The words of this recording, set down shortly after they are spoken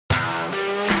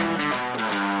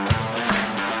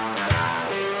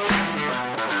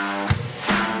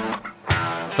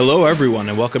Hello, everyone,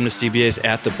 and welcome to CBA's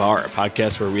At the Bar, a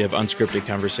podcast where we have unscripted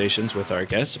conversations with our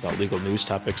guests about legal news,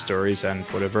 topic stories, and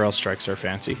whatever else strikes our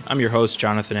fancy. I'm your host,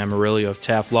 Jonathan Amarillo of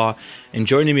Taft Law, and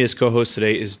joining me as co-host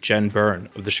today is Jen Byrne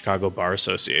of the Chicago Bar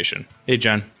Association. Hey,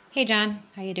 Jen. Hey, John.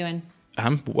 How you doing?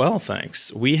 I'm well,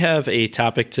 thanks. We have a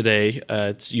topic today.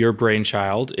 It's your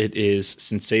brainchild. It is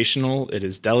sensational, it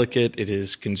is delicate, it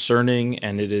is concerning,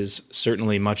 and it is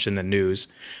certainly much in the news.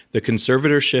 The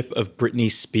conservatorship of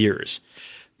Britney Spears.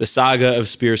 The saga of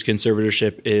Spears'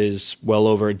 conservatorship is well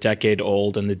over a decade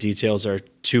old, and the details are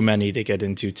too many to get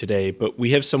into today. But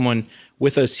we have someone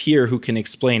with us here who can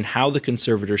explain how the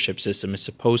conservatorship system is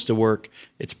supposed to work,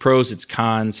 its pros, its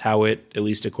cons, how it, at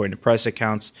least according to press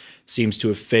accounts, seems to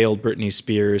have failed Britney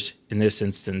Spears in this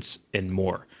instance, and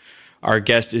more. Our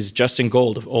guest is Justin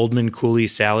Gold of Oldman, Cooley,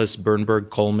 Salas, Bernberg,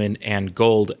 Coleman, and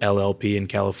Gold, LLP in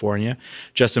California.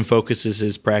 Justin focuses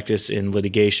his practice in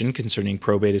litigation concerning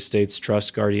probate estates,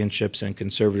 trusts, guardianships, and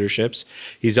conservatorships.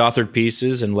 He's authored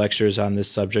pieces and lectures on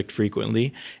this subject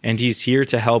frequently, and he's here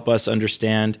to help us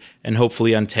understand and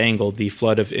hopefully untangle the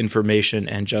flood of information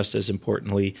and, just as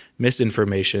importantly,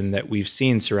 misinformation that we've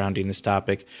seen surrounding this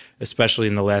topic, especially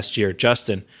in the last year.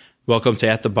 Justin, welcome to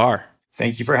At the Bar.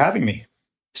 Thank you for having me.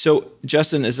 So,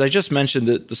 Justin, as I just mentioned,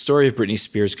 the story of Britney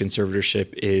Spears'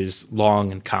 conservatorship is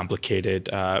long and complicated.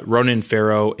 Ronan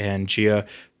Farrow and Gia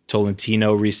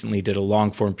Tolentino recently did a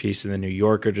long-form piece in The New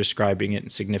Yorker describing it in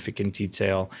significant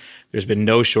detail. There's been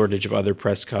no shortage of other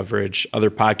press coverage. Other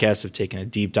podcasts have taken a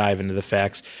deep dive into the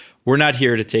facts. We're not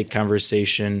here to take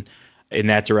conversation in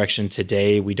that direction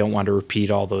today. We don't want to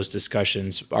repeat all those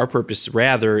discussions. Our purpose,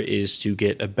 rather, is to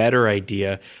get a better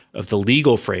idea of the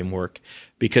legal framework,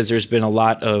 because there's been a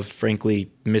lot of,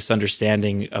 frankly,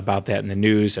 misunderstanding about that in the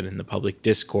news and in the public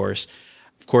discourse.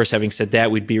 Of course, having said that,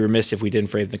 we'd be remiss if we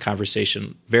didn't frame the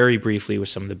conversation very briefly with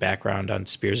some of the background on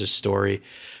Spears' story.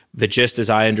 The gist, as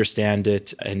I understand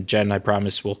it, and Jen, I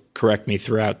promise, will correct me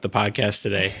throughout the podcast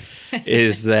today,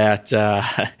 is that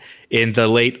in the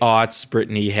late aughts,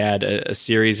 Britney had a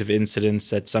series of incidents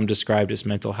that some described as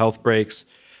mental health breaks.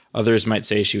 Others might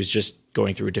say she was just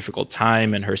going through a difficult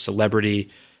time, and her celebrity,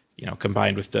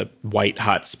 combined with the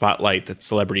white-hot spotlight that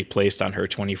celebrity placed on her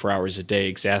 24 hours a day,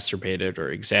 exacerbated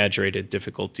or exaggerated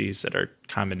difficulties that are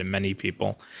common to many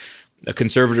people. A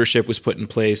conservatorship was put in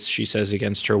place, she says,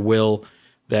 against her will,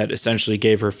 that essentially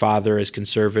gave her father as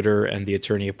conservator and the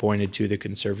attorney appointed to the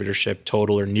conservatorship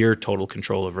total or near total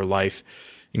control of her life,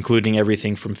 including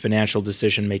everything from financial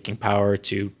decision-making power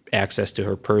to access to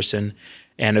her person,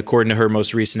 and according to her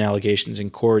most recent allegations in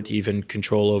court, even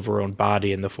control over her own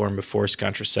body in the form of forced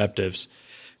contraceptives.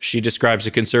 She describes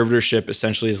a conservatorship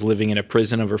essentially as living in a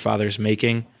prison of her father's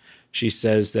making. She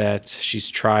says that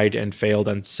she's tried and failed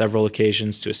on several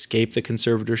occasions to escape the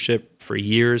conservatorship for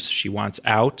years. She wants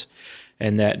out,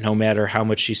 and that no matter how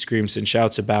much she screams and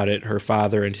shouts about it, her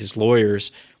father and his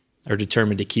lawyers are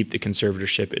determined to keep the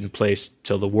conservatorship in place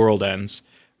till the world ends,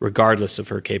 regardless of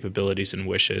her capabilities and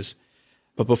wishes.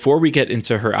 But before we get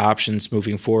into her options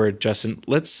moving forward, Justin,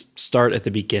 let's start at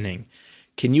the beginning.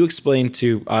 Can you explain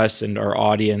to us and our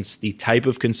audience the type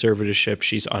of conservatorship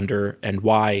she's under and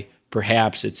why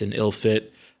perhaps it's an ill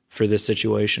fit for this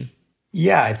situation?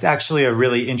 Yeah, it's actually a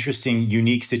really interesting,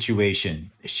 unique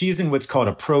situation. She's in what's called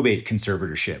a probate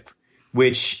conservatorship,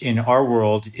 which in our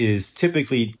world is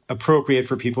typically appropriate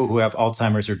for people who have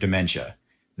Alzheimer's or dementia.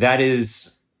 That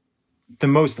is the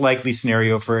most likely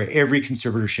scenario for every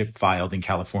conservatorship filed in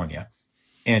California.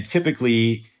 And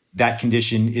typically that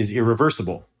condition is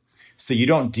irreversible. So you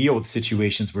don't deal with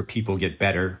situations where people get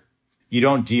better. You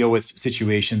don't deal with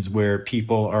situations where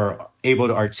people are able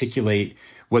to articulate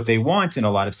what they want in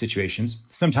a lot of situations.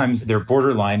 Sometimes they're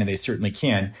borderline, and they certainly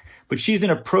can, but she's in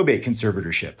a probate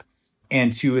conservatorship.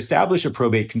 And to establish a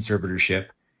probate conservatorship,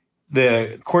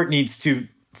 the court needs to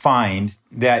find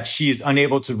that she is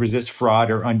unable to resist fraud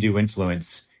or undue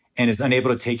influence and is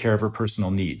unable to take care of her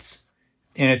personal needs.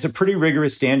 And it's a pretty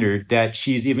rigorous standard that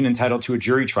she's even entitled to a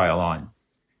jury trial on.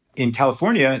 In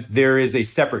California, there is a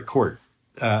separate court,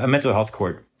 a mental health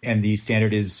court, and the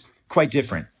standard is quite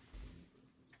different.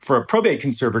 For a probate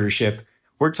conservatorship,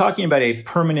 we're talking about a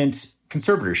permanent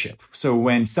conservatorship. So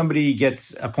when somebody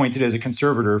gets appointed as a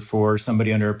conservator for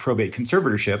somebody under a probate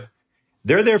conservatorship,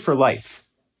 they're there for life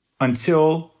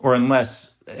until or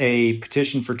unless a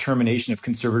petition for termination of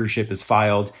conservatorship is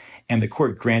filed and the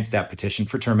court grants that petition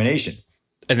for termination.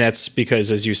 And that's because,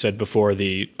 as you said before,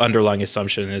 the underlying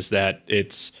assumption is that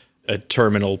it's a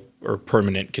terminal or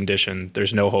permanent condition.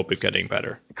 There's no hope of getting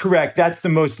better. Correct. That's the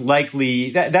most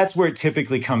likely, that's where it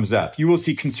typically comes up. You will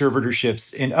see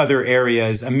conservatorships in other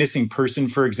areas, a missing person,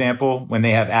 for example, when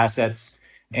they have assets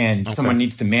and someone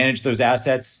needs to manage those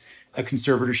assets, a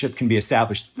conservatorship can be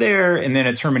established there, and then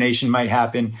a termination might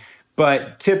happen.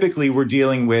 But typically, we're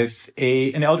dealing with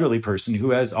an elderly person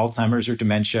who has Alzheimer's or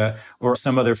dementia or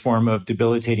some other form of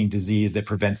debilitating disease that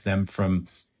prevents them from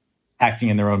acting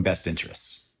in their own best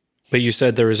interests. But you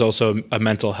said there is also a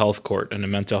mental health court and a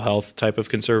mental health type of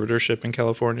conservatorship in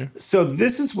California? So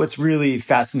this is what's really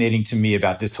fascinating to me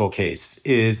about this whole case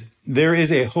is there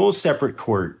is a whole separate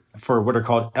court for what are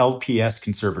called LPS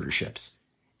conservatorships.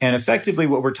 And effectively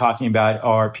what we're talking about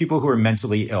are people who are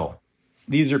mentally ill.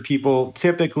 These are people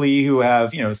typically who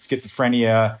have,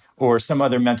 schizophrenia or some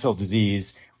other mental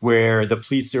disease where the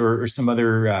police or some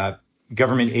other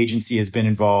government agency has been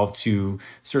involved to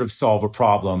sort of solve a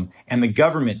problem. And the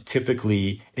government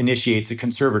typically initiates a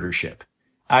conservatorship.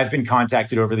 I've been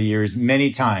contacted over the years many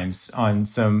times on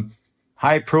some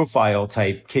high profile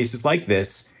type cases like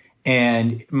this.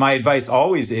 And my advice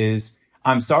always is,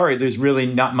 I'm sorry, there's really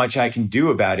not much I can do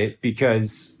about it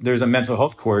because there's a mental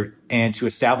health court. And to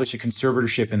establish a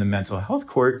conservatorship in the mental health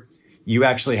court, you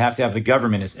actually have to have the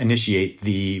government initiate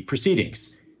the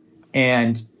proceedings.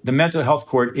 And the mental health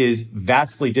court is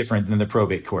vastly different than the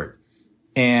probate court.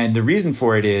 And the reason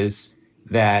for it is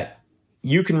that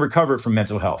you can recover from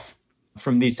mental health,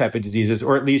 from these type of diseases,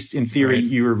 or at least in theory,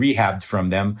 you were rehabbed from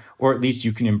them, or at least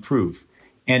you can improve.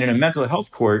 And in a mental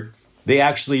health court, they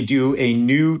actually do a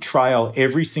new trial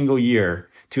every single year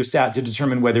to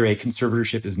determine whether a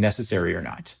conservatorship is necessary or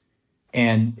not.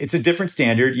 And it's a different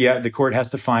standard. Yeah, the court has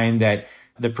to find that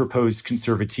the proposed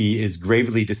conservatee is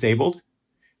gravely disabled.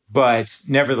 But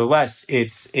nevertheless,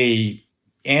 it's a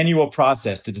annual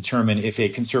process to determine if a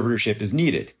conservatorship is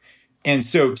needed. And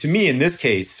so to me, in this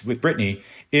case with Britney,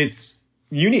 it's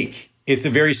unique. It's a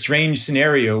very strange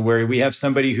scenario where we have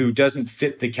somebody who doesn't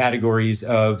fit the categories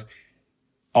of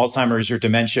Alzheimer's or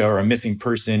dementia or a missing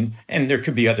person. And there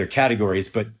could be other categories,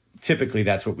 but typically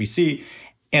that's what we see.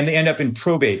 And they end up in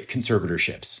probate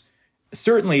conservatorships.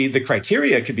 Certainly the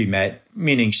criteria could be met,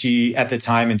 meaning she, at the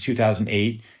time in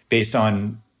 2008, based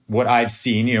on what I've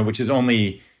seen, which is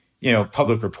only,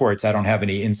 public reports. I don't have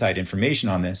any inside information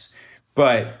on this,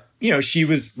 but, she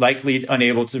was likely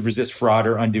unable to resist fraud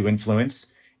or undue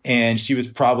influence. And she was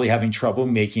probably having trouble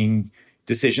making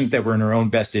decisions that were in her own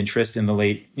best interest in the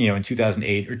late, in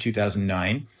 2008 or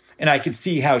 2009. And I could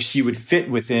see how she would fit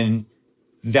within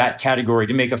that category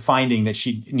to make a finding that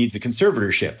she needs a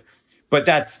conservatorship. But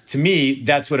to me,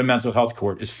 that's what a mental health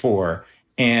court is for.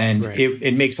 And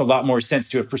it makes a lot more sense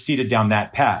to have proceeded down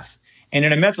that path. And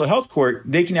in a mental health court,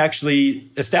 they can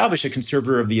actually establish a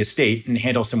conservator of the estate and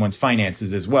handle someone's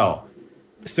finances as well.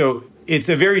 So it's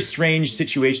a very strange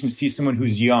situation to see someone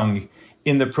who's young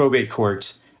in the probate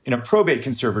court in a probate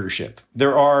conservatorship.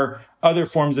 There are other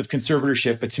forms of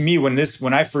conservatorship, but to me,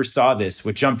 when I first saw this,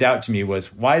 what jumped out to me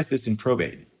was, why is this in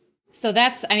probate? So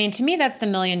to me, that's the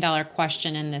 $1 million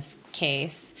question in this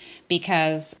case,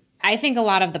 because I think a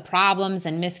lot of the problems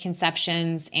and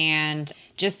misconceptions and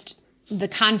just the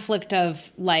conflict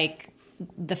of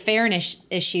the fairness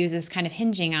issues is kind of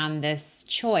hinging on this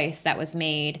choice that was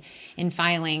made in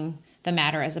filing the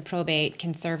matter as a probate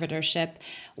conservatorship.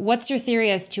 What's your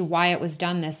theory as to why it was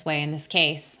done this way in this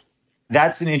case?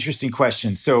 That's an interesting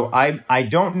question. So I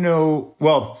don't know.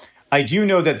 Well, I do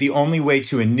know that the only way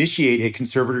to initiate a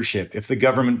conservatorship, if the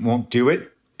government won't do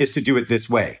it, is to do it this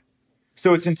way.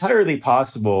 So it's entirely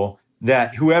possible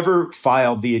that whoever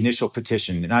filed the initial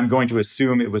petition, and I'm going to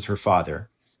assume it was her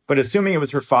father, but assuming it was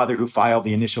her father who filed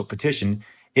the initial petition,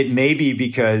 it may be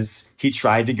because he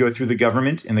tried to go through the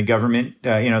government and the government,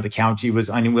 the county was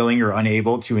unwilling or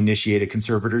unable to initiate a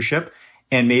conservatorship.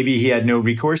 And maybe he had no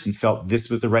recourse and felt this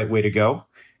was the right way to go.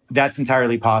 That's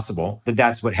entirely possible that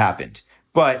that's what happened.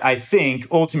 But I think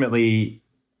ultimately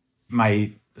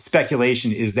my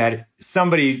speculation is that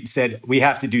somebody said, we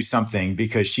have to do something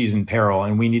because she's in peril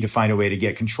and we need to find a way to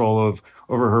get control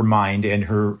over her mind and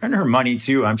her money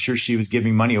too. I'm sure she was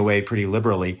giving money away pretty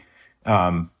liberally.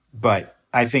 But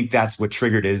I think that's what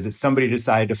triggered it, is that somebody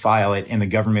decided to file it and the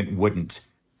government wouldn't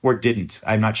or didn't.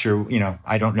 I'm not sure,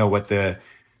 I don't know what the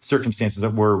circumstances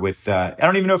were with, I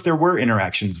don't even know if there were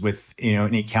interactions with,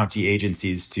 any county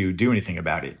agencies to do anything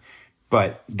about it.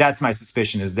 But that's my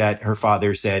suspicion, is that her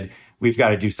father said, we've got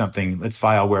to do something. Let's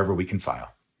file wherever we can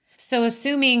file. So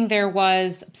assuming there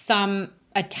was some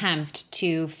attempt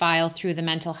to file through the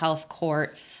mental health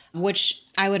court, which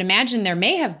I would imagine there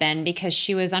may have been because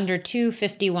she was under 2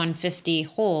 5150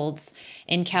 holds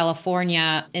in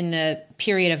California in the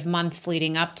period of months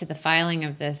leading up to the filing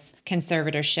of this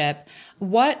conservatorship.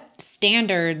 What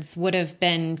standards would have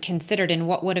been considered and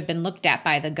what would have been looked at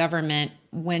by the government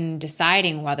when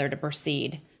deciding whether to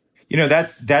proceed?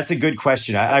 That's a good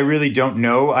question. I really don't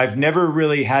know. I've never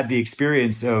really had the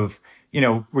experience of,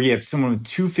 where you have someone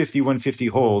with 150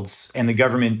 holds and the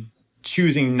government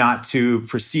choosing not to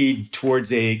proceed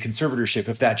towards a conservatorship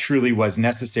if that truly was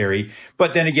necessary.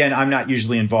 But then again, I'm not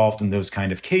usually involved in those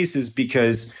kind of cases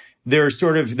because they're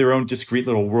sort of their own discrete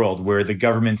little world where the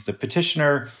government's the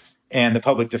petitioner and the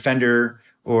public defender,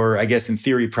 or I guess in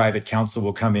theory, private counsel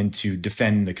will come in to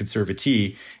defend the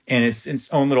conservatee. And it's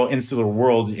its own little insular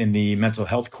world in the mental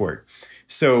health court.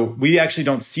 So we actually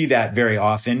don't see that very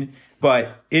often.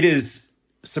 But it is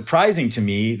surprising to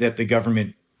me that the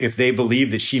government, if they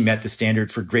believe that she met the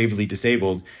standard for gravely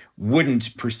disabled,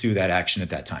 wouldn't pursue that action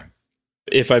at that time.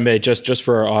 If I may, just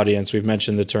for our audience, we've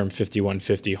mentioned the term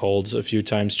 5150 holds a few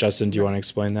times. Justin, do you want to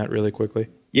explain that really quickly?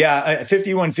 Yeah, a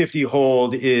 5150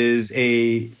 hold is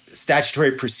a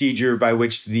statutory procedure by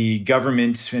which the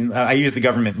government, and I use the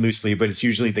government loosely, but it's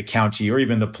usually the county or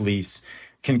even the police,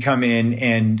 can come in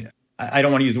and, I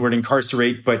don't want to use the word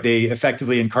incarcerate, but they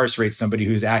effectively incarcerate somebody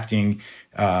who's acting,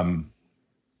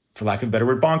 for lack of a better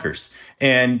word, bonkers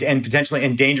and potentially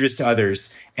and dangerous to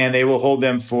others. And they will hold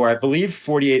them for, I believe,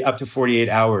 up to 48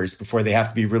 hours before they have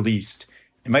to be released.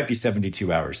 It might be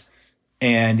 72 hours.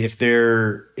 And if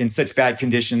they're in such bad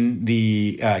condition,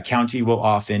 the county will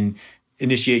often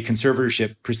initiate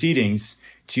conservatorship proceedings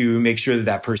to make sure that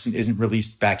that person isn't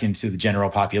released back into the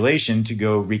general population to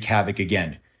go wreak havoc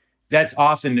again. That's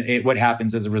often what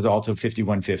happens as a result of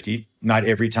 5150. Not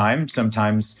every time.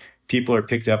 Sometimes people are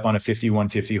picked up on a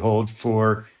 5150 hold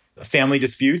for family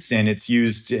disputes and it's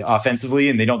used offensively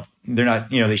and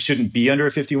they shouldn't be under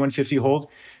a 5150 hold.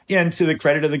 And to the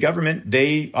credit of the government,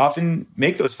 they often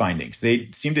make those findings. They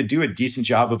seem to do a decent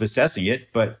job of assessing it,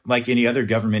 but like any other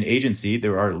government agency,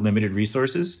 there are limited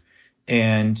resources.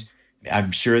 And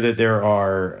I'm sure that there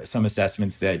are some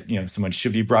assessments that, someone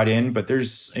should be brought in, but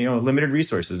there's, limited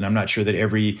resources. And I'm not sure that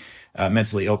every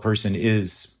mentally ill person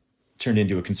is turned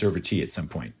into a conservatee at some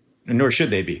point, nor should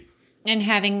they be. And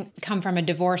having come from a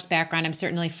divorce background, I'm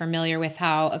certainly familiar with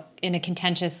how in a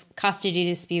contentious custody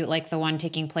dispute like the one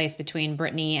taking place between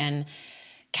Britney and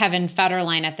Kevin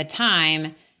Federline at the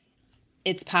time,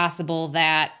 it's possible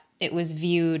that it was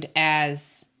viewed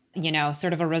as,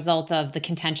 sort of a result of the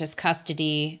contentious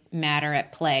custody matter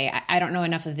at play. I don't know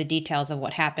enough of the details of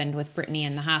what happened with Britney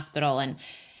in the hospital, and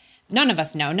none of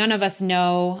us know. None of us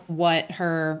know what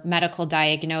her medical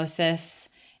diagnosis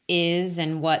is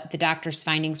and what the doctor's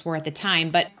findings were at the time.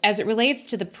 But as it relates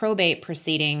to the probate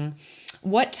proceeding,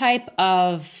 what type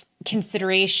of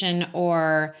consideration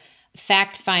or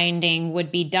fact-finding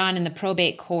would be done in the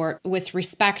probate court with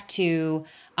respect to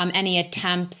any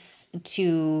attempts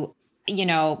to,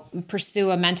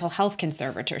 pursue a mental health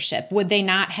conservatorship? Would they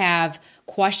not have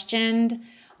questioned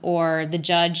or the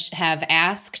judge have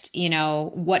asked,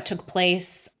 what took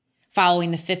place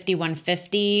following the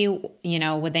 5150,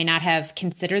 would they not have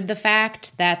considered the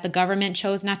fact that the government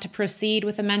chose not to proceed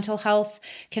with a mental health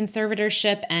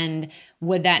conservatorship? And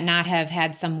would that not have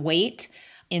had some weight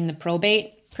in the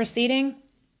probate proceeding?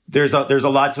 There's a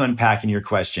lot to unpack in your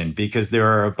question because there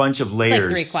are a bunch of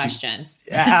layers. It's like 3 questions.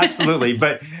 Absolutely.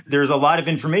 But there's a lot of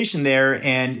information there.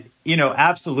 And,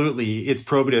 absolutely, it's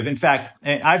probative. In fact,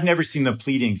 I've never seen the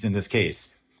pleadings in this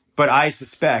case. But I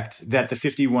suspect that the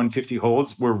 5150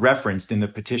 holds were referenced in the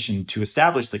petition to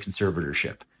establish the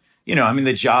conservatorship.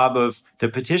 The job of the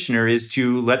petitioner is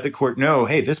to let the court know,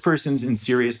 hey, this person's in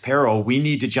serious peril. We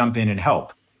need to jump in and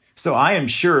help. So I am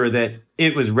sure that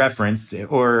it was referenced,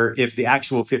 or if the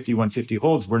actual 5150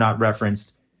 holds were not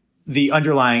referenced, the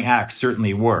underlying acts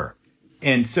certainly were.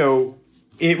 And so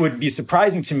it would be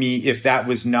surprising to me if that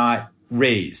was not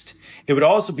raised. It would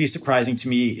also be surprising to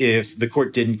me if the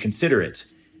court didn't consider it.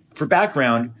 For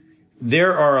background,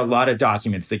 there are a lot of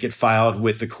documents that get filed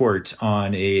with the court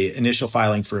on a initial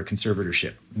filing for a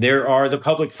conservatorship. There are the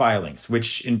public filings,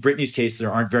 which in Britney's case,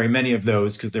 there aren't very many of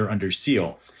those because they're under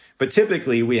seal. But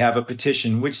typically we have a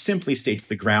petition which simply states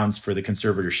the grounds for the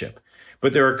conservatorship.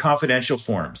 But there are confidential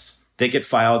forms that get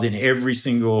filed in every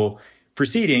single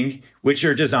proceeding, which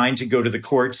are designed to go to the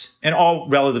court and all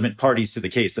relevant parties to the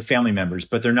case, the family members,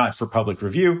 but they're not for public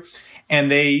review.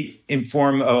 And they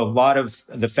inform a lot of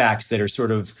the facts that are sort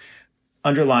of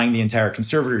underlying the entire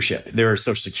conservatorship. There are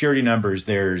social security numbers.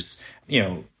 There's,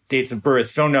 dates of birth,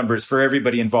 phone numbers for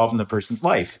everybody involved in the person's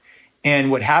life.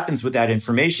 And what happens with that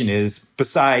information is,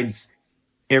 besides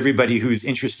everybody who's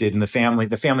interested in the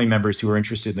family members who are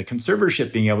interested in the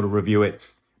conservatorship being able to review it,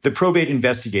 the probate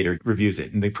investigator reviews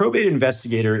it. And the probate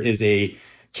investigator is a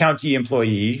county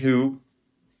employee who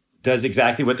does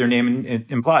exactly what their name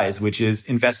implies, which is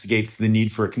investigates the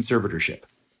need for a conservatorship.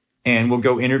 And will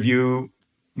go interview,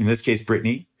 in this case,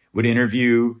 Britney, would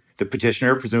interview the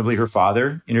petitioner, presumably her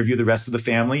father, interview the rest of the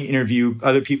family, interview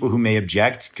other people who may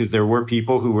object, because there were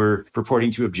people who were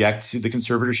purporting to object to the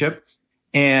conservatorship.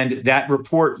 And that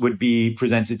report would be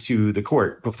presented to the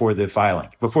court before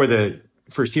the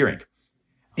first hearing.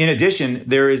 In addition,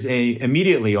 there is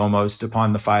immediately almost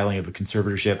upon the filing of a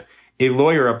conservatorship, a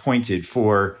lawyer appointed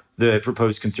for the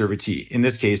proposed conservatee. In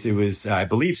this case, it was, I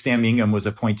believe Sam Ingham was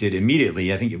appointed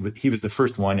immediately. I think he was the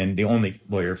first one and the only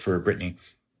lawyer for Britney.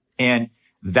 And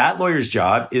that lawyer's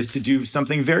job is to do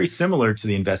something very similar to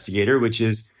the investigator, which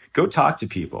is go talk to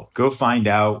people, go find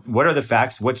out what are the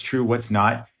facts, what's true, what's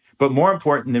not. But more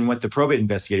important than what the probate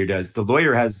investigator does, the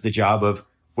lawyer has the job of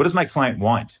what does my client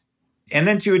want? And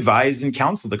then to advise and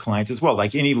counsel the client as well.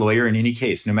 Like any lawyer in any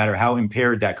case, no matter how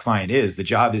impaired that client is, the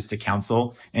job is to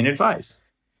counsel and advise.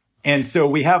 And so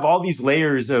we have all these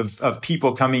layers of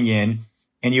people coming in,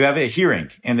 and you have a hearing,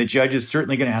 and the judge is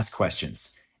certainly going to ask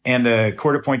questions. And the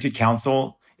court-appointed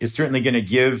counsel is certainly going to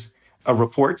give a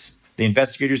report. The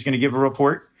investigator is going to give a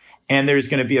report, and there's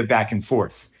going to be a back and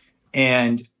forth.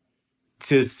 And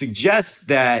to suggest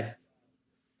that,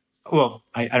 well,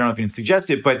 I don't know if you can suggest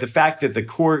it, but the fact that the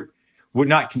court would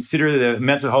not consider the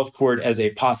mental health court as a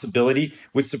possibility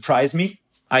would surprise me.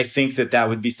 I think that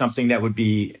would be something that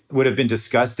would have been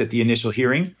discussed at the initial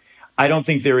hearing. I don't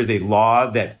think there is a law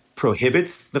that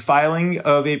prohibits the filing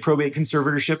of a probate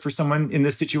conservatorship for someone in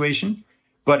this situation,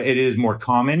 but it is more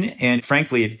common, and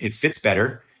frankly, it fits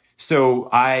better. So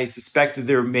I suspect that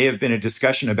there may have been a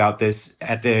discussion about this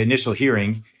at the initial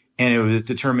hearing, and it was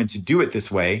determined to do it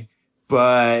this way.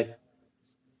 But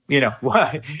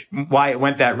why it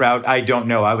went that route, I don't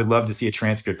know. I would love to see a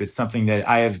transcript. It's something that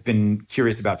I have been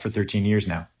curious about for 13 years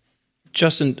now.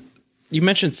 Justin, you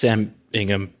mentioned Sam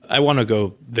Ingham. I want to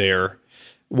go there.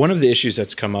 One of the issues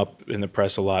that's come up in the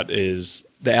press a lot is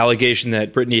the allegation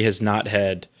that Britney has not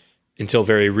had, until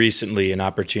very recently, an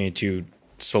opportunity to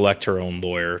select her own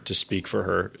lawyer to speak for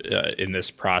her in this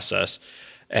process.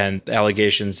 And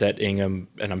allegations that Ingham,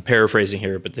 and I'm paraphrasing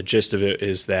here, but the gist of it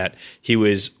is that he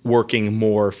was working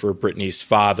more for Britney's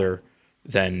father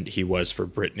than he was for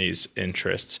Britney's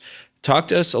interests. Talk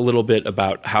to us a little bit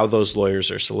about how those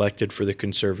lawyers are selected for the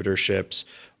conservatorships,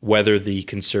 whether the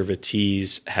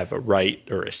conservatees have a right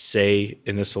or a say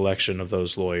in the selection of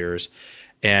those lawyers,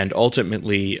 and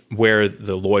ultimately where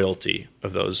the loyalty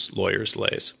of those lawyers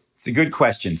lays. It's a good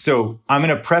question. So I'm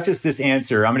going to preface this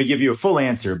answer. I'm going to give you a full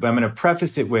answer, but I'm going to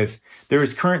preface it with there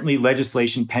is currently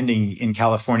legislation pending in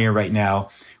California right now,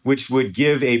 which would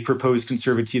give a proposed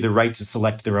conservatee the right to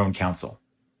select their own counsel.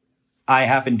 I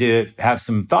happen to have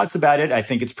some thoughts about it. I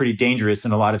think it's pretty dangerous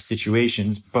in a lot of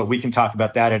situations, but we can talk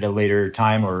about that at a later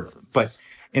time. But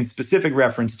in specific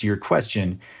reference to your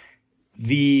question,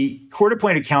 the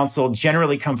court-appointed counsel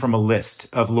generally come from a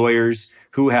list of lawyers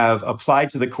who have applied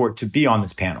to the court to be on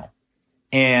this panel.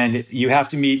 And you have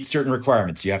to meet certain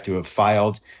requirements. You have to have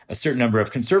filed a certain number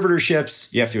of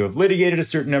conservatorships. You have to have litigated a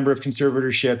certain number of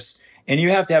conservatorships. And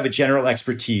you have to have a general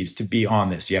expertise to be on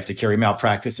this. You have to carry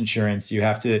malpractice insurance. You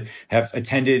have to have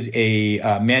attended a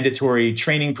mandatory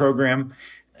training program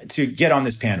to get on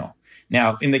this panel.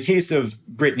 Now, in the case of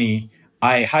Britney,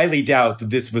 I highly doubt that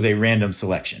this was a random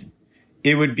selection.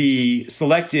 It would be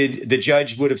selected, the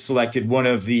judge would have selected one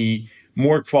of the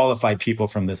more qualified people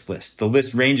from this list. The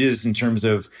list ranges in terms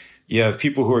of you have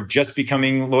people who are just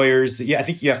becoming lawyers. Yeah, I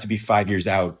think you have to be 5 years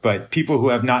out, but people who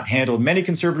have not handled many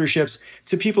conservatorships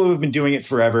to people who have been doing it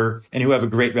forever and who have a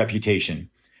great reputation.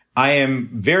 I am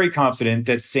very confident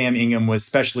that Sam Ingham was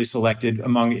specially selected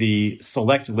among the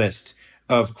select list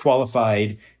of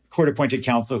qualified court-appointed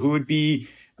counsel who would be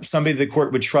somebody the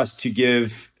court would trust to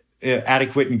give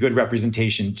adequate and good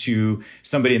representation to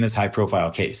somebody in this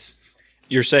high-profile case.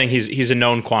 You're saying he's a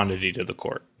known quantity to the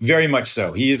court. Very much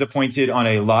so. He is appointed on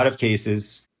a lot of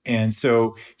cases. And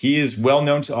so he is well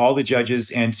known to all the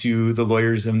judges and to the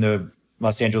lawyers in the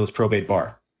Los Angeles probate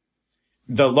bar.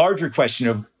 The larger question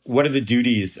of what are the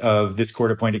duties of this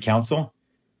court-appointed counsel?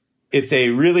 It's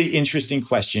a really interesting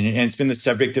question, and it's been the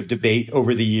subject of debate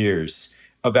over the years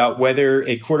about whether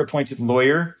a court-appointed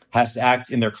lawyer has to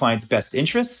act in their client's best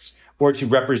interests or to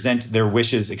represent their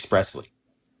wishes expressly.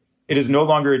 It is no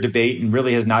longer a debate and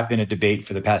really has not been a debate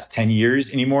for the past 10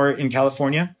 years anymore in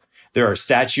California. There are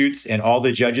statutes and all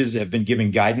the judges have been giving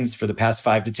guidance for the past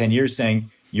 5 to 10 years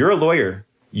saying, you're a lawyer.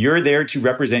 You're there to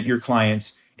represent your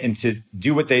clients and to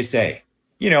do what they say.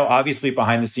 Obviously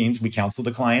behind the scenes, we counsel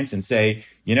the clients and say,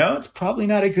 it's probably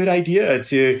not a good idea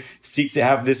to seek to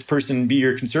have this person be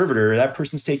your conservator. That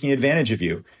person's taking advantage of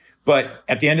you. But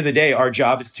at the end of the day, our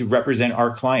job is to represent our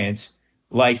clients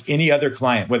like any other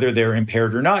client, whether they're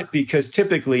impaired or not, because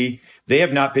typically they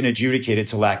have not been adjudicated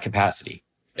to lack capacity.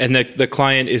 And the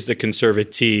client is the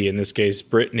conservatee, in this case,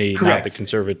 Britney, Correct. not the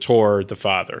conservator, the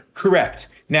father. Correct.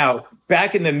 Now,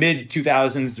 back in the mid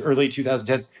 2000s, early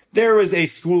 2010s, there was a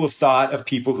school of thought of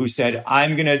people who said,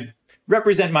 I'm going to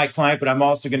represent my client, but I'm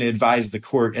also going to advise the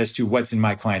court as to what's in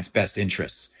my client's best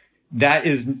interests. That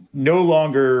is no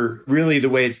longer really the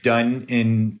way it's done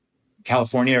in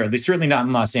California, or at least certainly not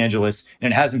in Los Angeles.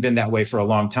 And it hasn't been that way for a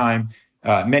long time,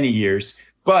 many years.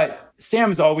 But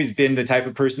Sam's always been the type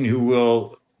of person who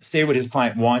will say what his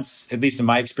client wants, at least in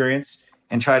my experience,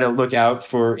 and try to look out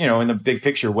for, in the big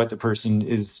picture, what the person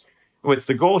is, what's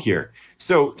the goal here.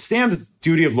 So Sam's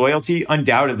duty of loyalty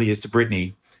undoubtedly is to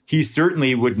Britney. He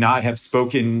certainly would not have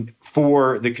spoken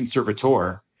for the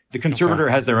conservator. The conservator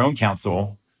has their own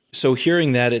counsel. So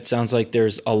hearing that, it sounds like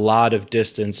there's a lot of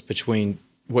distance between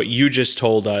what you just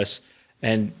told us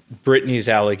and Britney's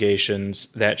allegations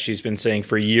that she's been saying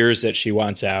for years that she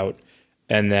wants out,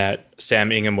 and that Sam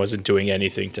Ingham wasn't doing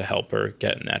anything to help her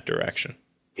get in that direction.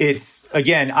 It's,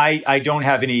 again, I don't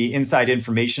have any inside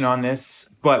information on this,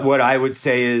 but what I would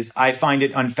say is I find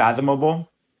it unfathomable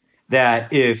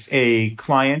that if a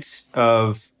client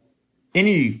of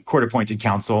any court-appointed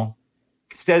counsel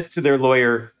says to their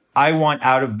lawyer, I want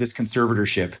out of this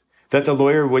conservatorship, that the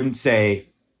lawyer wouldn't say,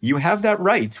 you have that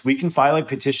right. We can file a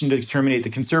petition to terminate the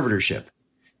conservatorship.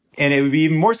 And it would be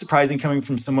even more surprising coming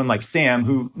from someone like Sam,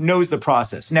 who knows the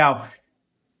process. Now,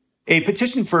 a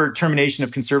petition for termination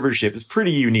of conservatorship is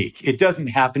pretty unique. It doesn't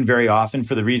happen very often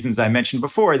for the reasons I mentioned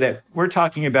before, that we're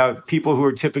talking about people who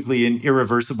are typically in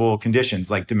irreversible conditions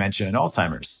like dementia and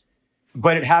Alzheimer's.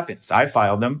 But it happens. I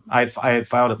filed them. I've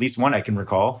filed at least one I can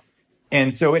recall.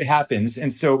 And so it happens.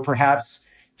 And so perhaps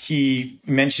he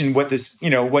mentioned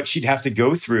what she'd have to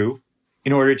go through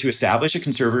in order to establish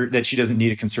that she doesn't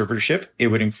need a conservatorship. It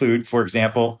would include, for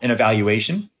example, an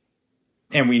evaluation.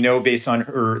 And we know based on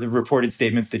the reported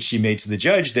statements that she made to the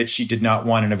judge that she did not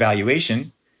want an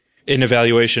evaluation. An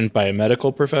evaluation by a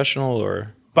medical professional,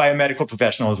 or? By a medical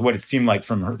professional is what it seemed like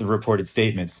from the reported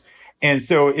statements. And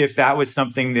so if that was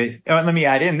something that, let me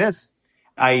add in this,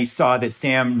 I saw that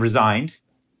Sam resigned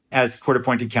as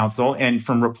court-appointed counsel, and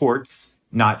from reports,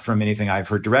 not from anything I've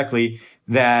heard directly,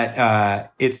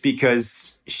 that it's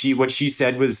because what she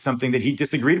said was something that he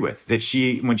disagreed with, that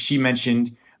when she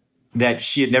mentioned that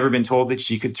she had never been told that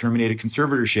she could terminate a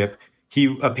conservatorship,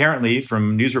 he apparently,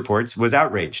 from news reports, was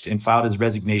outraged and filed his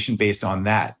resignation based on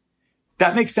that.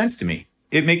 That makes sense to me.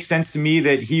 It makes sense to me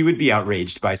that he would be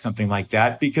outraged by something like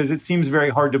that, because it seems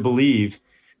very hard to believe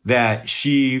that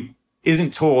she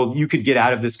isn't told you could get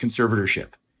out of this conservatorship.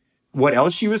 What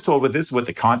else she was told with this, what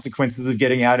the consequences of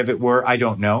getting out of it were, I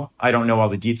don't know. I don't know all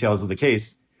the details of the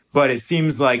case, but it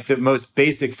seems like the most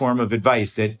basic form of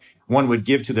advice that one would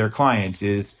give to their client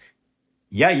is,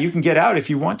 yeah, you can get out if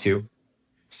you want to.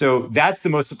 So that's the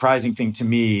most surprising thing to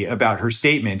me about her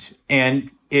statement. And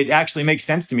it actually makes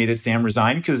sense to me that Sam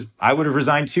resigned, because I would have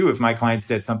resigned too if my client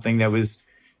said something that was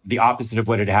the opposite of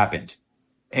what had happened.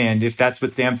 And if that's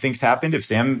what Sam thinks happened, if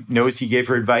Sam knows he gave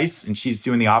her advice and she's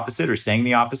doing the opposite or saying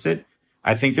the opposite,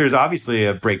 I think there's obviously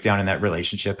a breakdown in that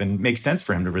relationship, and it makes sense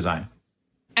for him to resign.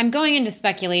 I'm going into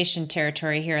speculation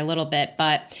territory here a little bit,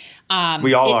 but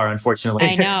we all are, unfortunately.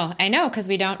 I know, because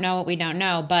we don't know what we don't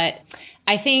know. But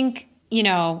I think,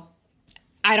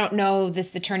 I don't know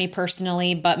this attorney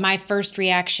personally, but my first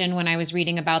reaction when I was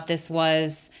reading about this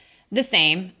was the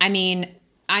same. I mean,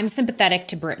 I'm sympathetic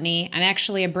to Britney. I'm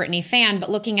actually a Britney fan, but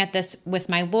looking at this with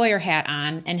my lawyer hat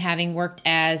on and having worked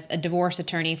as a divorce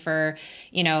attorney for,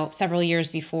 several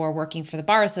years before working for the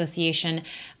Bar Association,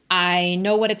 I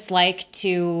know what it's like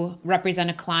to represent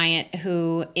a client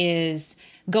who is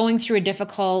going through a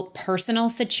difficult personal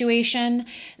situation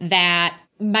that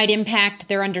might impact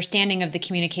their understanding of the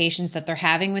communications that they're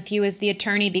having with you as the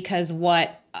attorney, because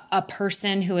what a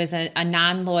person who is a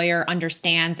non-lawyer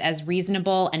understands as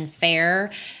reasonable and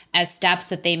fair as steps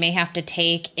that they may have to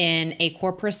take in a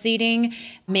court proceeding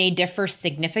may differ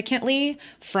significantly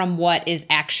from what is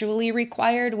actually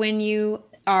required when you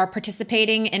are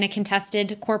participating in a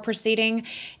contested court proceeding.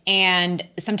 And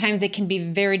sometimes it can be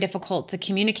very difficult to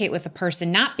communicate with a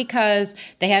person, not because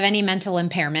they have any mental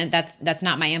impairment, that's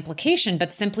not my implication,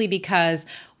 but simply because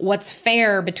what's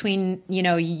fair between,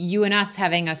 you and us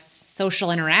having a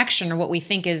social interaction, or what we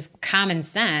think is common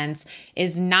sense,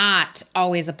 is not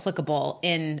always applicable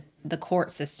in the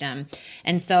court system.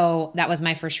 And so that was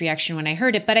my first reaction when I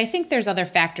heard it. But I think there's other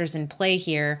factors in play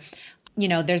here.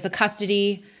 There's a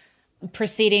custody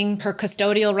proceeding. Her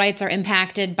custodial rights are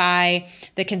impacted by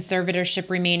the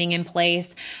conservatorship remaining in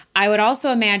place. I would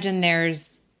also imagine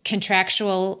there's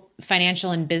contractual, financial,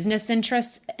 and business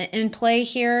interests in play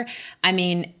here. I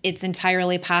mean, it's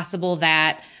entirely possible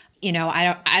that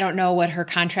I don't know what her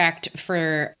contract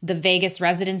for the Vegas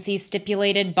residency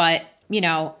stipulated, but,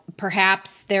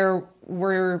 perhaps there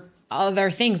were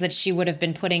other things that she would have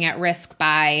been putting at risk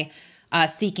by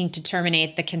seeking to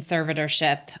terminate the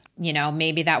conservatorship.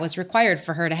 Maybe that was required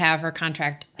for her to have her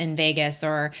contract in Vegas,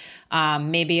 or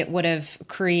maybe it would have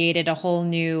created a whole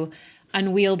new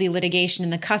unwieldy litigation in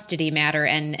the custody matter.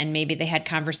 And maybe they had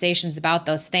conversations about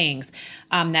those things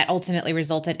that ultimately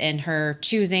resulted in her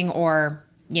choosing or,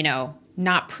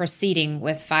 not proceeding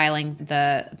with filing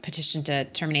the petition to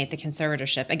terminate the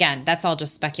conservatorship. Again, that's all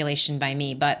just speculation by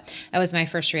me, but that was my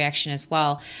first reaction as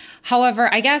well.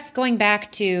 However, I guess going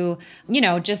back to,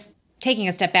 just taking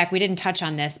a step back, we didn't touch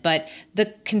on this, but the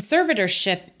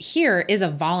conservatorship here is a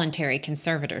voluntary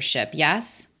conservatorship,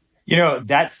 yes?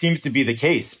 That seems to be the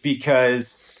case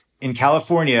because in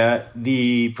California,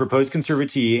 the proposed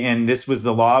conservatee, and this was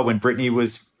the law when Britney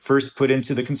was first put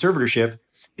into the conservatorship,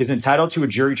 is entitled to a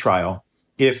jury trial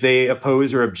if they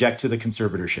oppose or object to the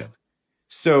conservatorship.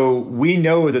 So we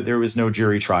know that there was no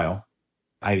jury trial.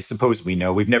 I suppose we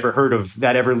know. We've never heard of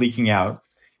that ever leaking out.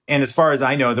 And as far as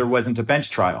I know, there wasn't a bench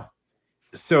trial.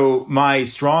 So my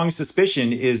strong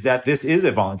suspicion is that this is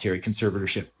a voluntary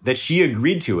conservatorship, that she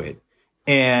agreed to it.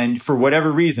 And for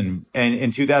whatever reason, and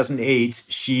in 2008,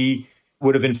 she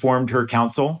would have informed her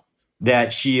counsel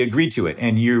that she agreed to it.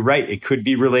 And you're right, it could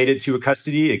be related to a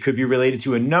custody. It could be related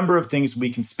to a number of things we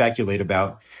can speculate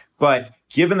about. But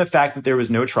given the fact that there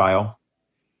was no trial,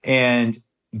 and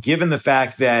given the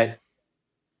fact that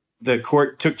the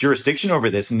court took jurisdiction over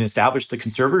this and established the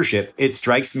conservatorship, it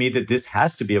strikes me that this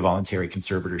has to be a voluntary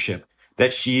conservatorship,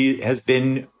 that she has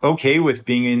been okay with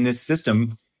being in this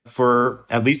system for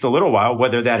at least a little while.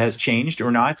 Whether that has changed or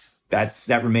not,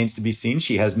 that remains to be seen.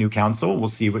 She has new counsel. We'll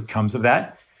see what comes of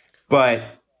that. But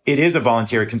it is a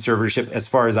voluntary conservatorship as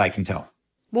far as I can tell.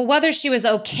 Well, whether she was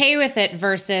okay with it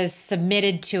versus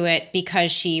submitted to it because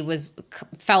she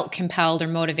felt compelled or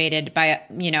motivated by,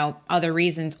 other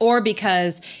reasons, or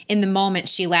because in the moment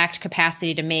she lacked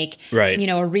capacity to make,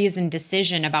 a reasoned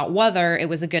decision about whether it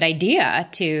was a good idea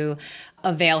to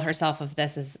avail herself of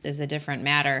this is a different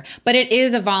matter. But it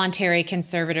is a voluntary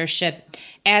conservatorship,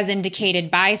 as indicated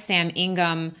by Sam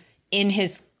Ingham in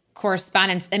his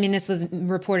correspondence. I mean, this was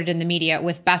reported in the media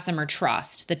with Bessemer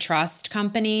Trust, the trust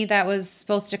company that was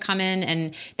supposed to come in.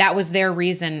 And that was their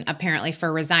reason, apparently,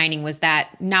 for resigning, was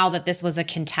that now that this was a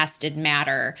contested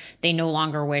matter, they no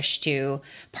longer wish to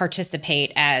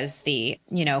participate as the,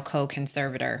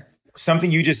 co-conservator.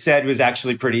 Something you just said was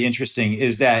actually pretty interesting,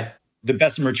 is that the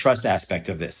Bessemer Trust aspect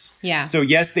of this. Yeah. So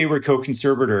yes, they were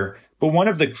co-conservator, but one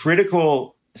of the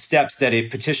critical steps that a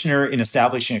petitioner in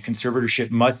establishing a conservatorship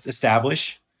must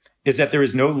establish is that there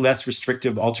is no less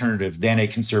restrictive alternative than a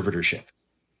conservatorship.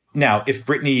 Now, if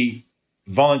Britney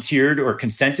volunteered or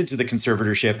consented to the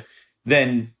conservatorship,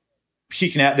 then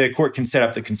the court can set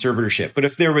up the conservatorship. But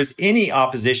if there was any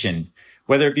opposition,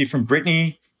 whether it be from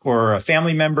Britney or a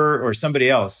family member or somebody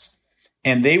else,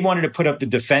 and they wanted to put up the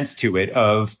defense to it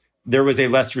of there was a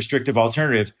less restrictive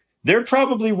alternative, there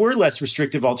probably were less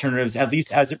restrictive alternatives, at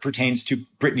least as it pertains to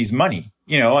Britney's money.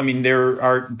 There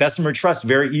are Bessemer Trust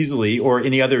very easily, or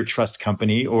any other trust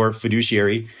company or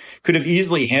fiduciary could have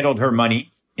easily handled her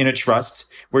money in a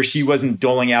trust where she wasn't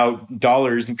doling out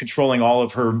dollars and controlling all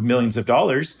of her millions of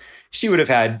dollars. She would have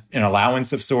had an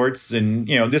allowance of sorts. And,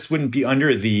 this wouldn't be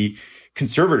under the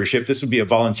conservatorship. This would be a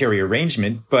voluntary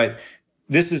arrangement. But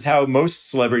this is how most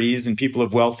celebrities and people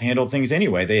of wealth handle things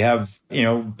anyway. They have,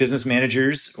 business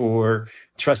managers or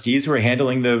trustees who are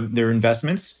handling their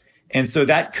investments. And so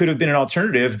that could have been an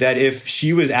alternative, that if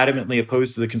she was adamantly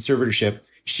opposed to the conservatorship,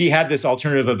 she had this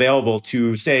alternative available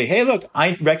to say, hey, look,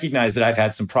 I recognize that I've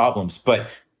had some problems, but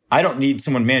I don't need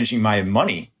someone managing my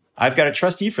money. I've got a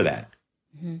trustee for that.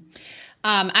 Mm-hmm.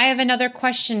 I have another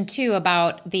question, too,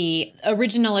 about the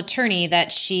original attorney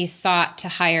that she sought to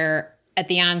hire at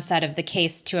the onset of the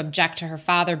case to object to her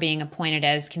father being appointed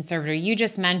as conservator. You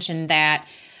just mentioned that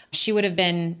she would have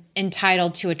been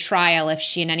entitled to a trial if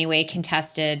she in any way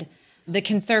contested the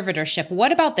conservatorship.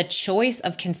 What about the choice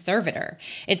of conservator?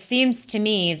 It seems to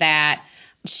me that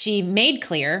she made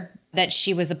clear that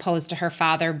she was opposed to her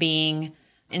father being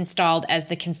installed as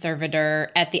the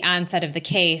conservator at the onset of the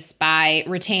case by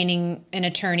retaining an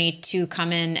attorney to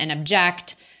come in and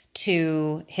object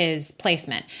to his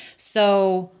placement.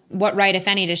 So what right, if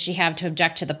any, does she have to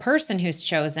object to the person who's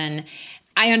chosen?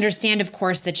 I understand, of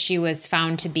course, that she was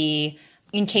found to be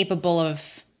incapable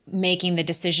of making the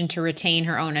decision to retain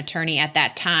her own attorney at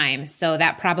that time. So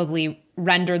that probably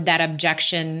rendered that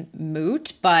objection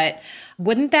moot. But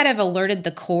wouldn't that have alerted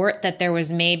the court that there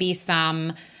was maybe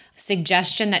some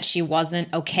suggestion that she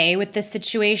wasn't okay with this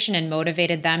situation and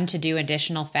motivated them to do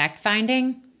additional fact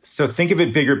finding? So think of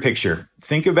it bigger picture.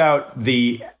 Think about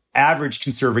the average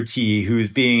conservatee who's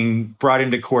being brought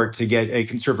into court to get a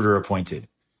conservator appointed.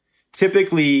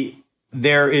 Typically,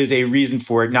 there is a reason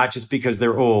for it, not just because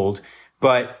they're old,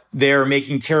 but they're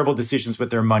making terrible decisions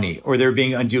with their money or they're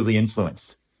being unduly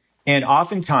influenced. And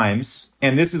oftentimes,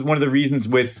 and this is one of the reasons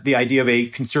with the idea of a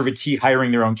conservatee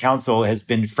hiring their own counsel has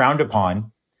been frowned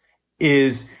upon,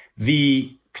 is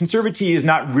the conservatee is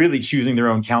not really choosing their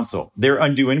own counsel. Their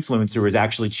undue influencer is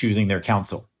actually choosing their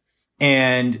counsel.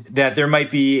 And that there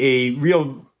might be a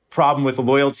real problem with the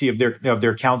loyalty of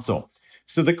their counsel.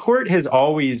 So the court has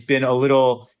always been a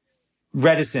little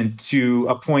reticent to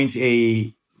appoint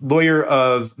a lawyer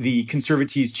of the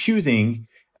conservatee's choosing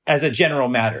as a general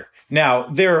matter. Now,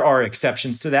 there are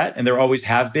exceptions to that, and there always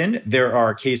have been. There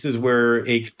are cases where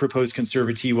a proposed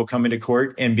conservatee will come into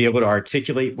court and be able to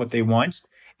articulate what they want,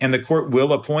 and the court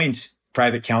will appoint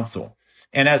private counsel.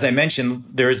 And as I mentioned,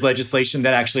 there is legislation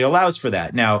that actually allows for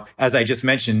that. Now, as I just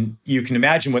mentioned, you can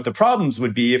imagine what the problems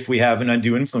would be if we have an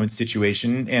undue influence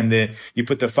situation and you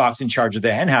put the fox in charge of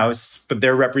the henhouse, but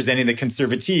they're representing the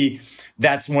conservatee.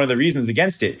 That's one of the reasons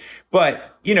against it. But,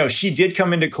 she did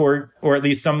come into court, or at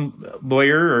least some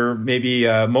lawyer or maybe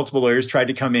multiple lawyers tried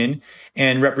to come in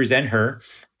and represent her.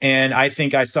 And I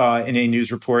think I saw in a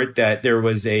news report that there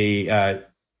was a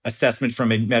assessment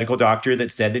from a medical doctor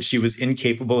that said that she was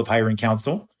incapable of hiring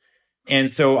counsel. And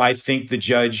so I think the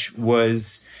judge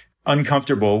was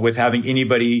uncomfortable with having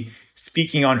anybody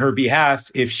speaking on her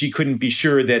behalf if she couldn't be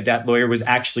sure that that lawyer was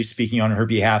actually speaking on her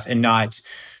behalf and not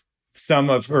some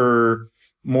of her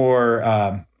more,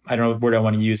 I don't know what word I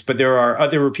want to use, but there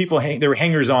were people, there were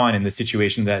hangers on in the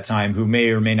situation at that time who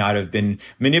may or may not have been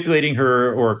manipulating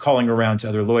her or calling her around to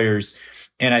other lawyers.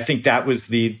 And I think that was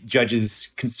the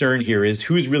judge's concern here is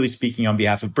who's really speaking on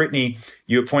behalf of Britney.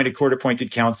 You appoint a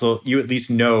court-appointed counsel. You at least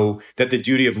know that the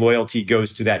duty of loyalty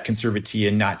goes to that conservatee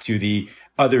and not to the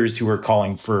others who are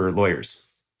calling for lawyers.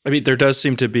 I mean, there does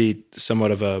seem to be somewhat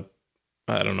of a,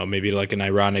 I don't know, maybe like an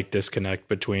ironic disconnect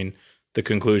between the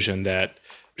conclusion that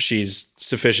she's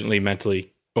sufficiently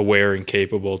mentally aware and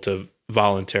capable to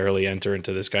voluntarily enter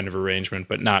into this kind of arrangement,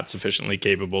 but not sufficiently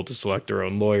capable to select her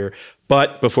own lawyer.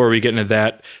 But before we get into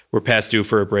that, we're past due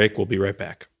for a break. We'll be right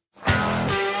back.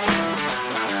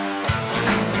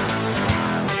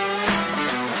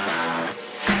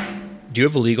 Do you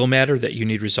have a legal matter that you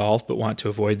need resolved but want to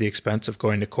avoid the expense of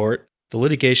going to court? The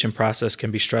litigation process can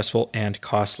be stressful and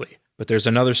costly, but there's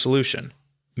another solution: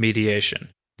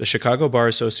 mediation. The Chicago Bar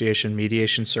Association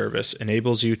Mediation Service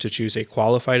enables you to choose a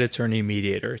qualified attorney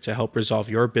mediator to help resolve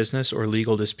your business or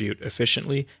legal dispute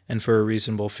efficiently and for a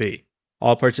reasonable fee.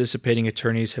 All participating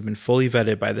attorneys have been fully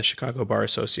vetted by the Chicago Bar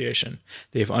Association.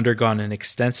 They have undergone an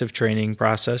extensive training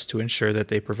process to ensure that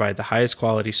they provide the highest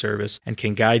quality service and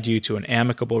can guide you to an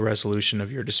amicable resolution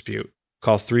of your dispute.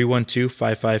 Call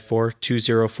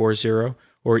 312-554-2040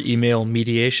 or email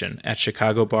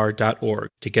mediation@chicagobar.org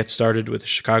to get started with the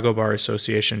Chicago Bar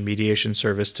Association Mediation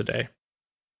Service today.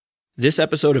 This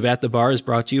episode of At the Bar is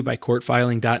brought to you by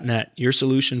courtfiling.net, your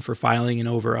solution for filing in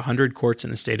over 100 courts in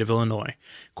the state of Illinois.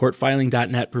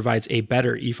 Courtfiling.net provides a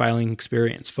better e-filing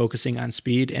experience, focusing on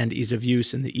speed and ease of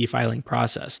use in the e-filing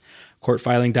process.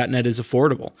 Courtfiling.net is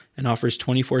affordable and offers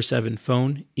 24/7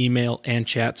 phone, email, and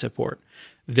chat support.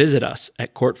 Visit us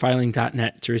at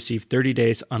courtfiling.net to receive 30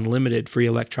 days unlimited free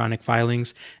electronic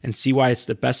filings and see why it's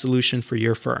the best solution for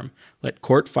your firm. Let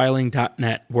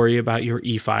courtfiling.net worry about your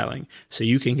e-filing so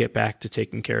you can get back to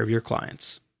taking care of your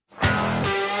clients.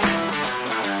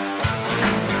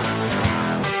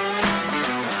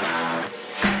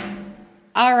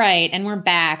 All right, and we're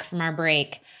back from our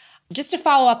break. Just to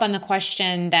follow up on the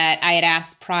question that I had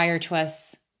asked prior to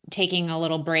us taking a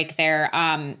little break there,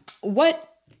 what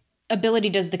ability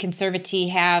does the conservatee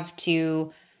have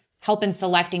to help in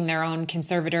selecting their own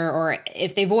conservator, or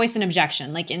if they voice an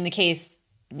objection, like in the case,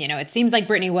 it seems like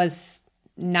Britney was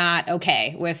not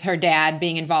okay with her dad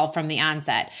being involved from the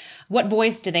onset. What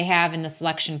voice do they have in the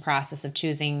selection process of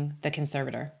choosing the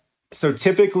conservator? So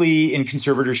typically in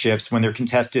conservatorships, when they're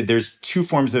contested, there's two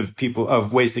forms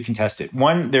of ways to contest it.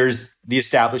 One, there's the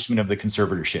establishment of the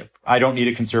conservatorship. I don't need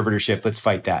a conservatorship. Let's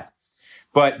fight that.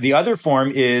 But the other form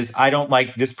is, I don't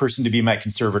like this person to be my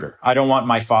conservator. I don't want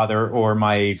my father or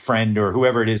my friend or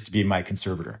whoever it is to be my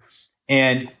conservator.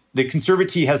 And the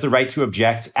conservatee has the right to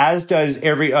object, as does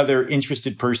every other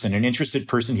interested person. An interested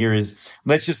person here is,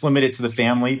 let's just limit it to the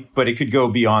family, but it could go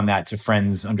beyond that to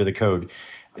friends under the code.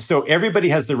 So everybody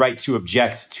has the right to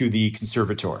object to the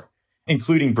conservator,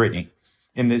 including Britney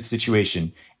in this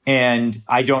situation. And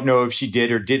I don't know if she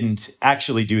did or didn't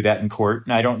actually do that in court.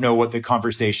 And I don't know what the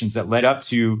conversations that led up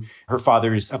to her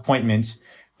father's appointment.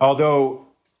 Although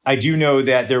I do know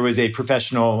that there was a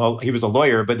professional, well, he was a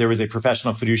lawyer, but there was a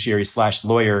professional fiduciary /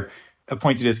 lawyer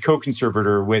appointed as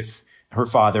co-conservator with her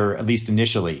father, at least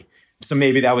initially. So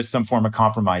maybe that was some form of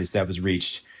compromise that was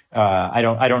reached. I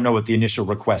don't know what the initial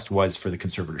request was for the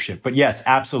conservatorship, but yes,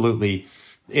 absolutely.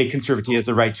 A conservatee has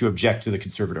the right to object to the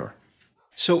conservator.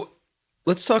 So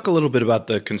let's talk a little bit about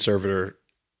the conservator.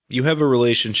 You have a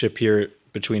relationship here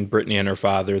between Britney and her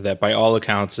father that by all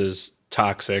accounts is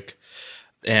toxic.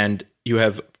 And you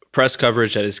have press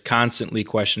coverage that is constantly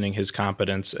questioning his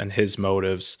competence and his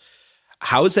motives.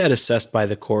 How is that assessed by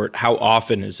the court? How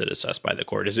often is it assessed by the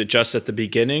court? Is it just at the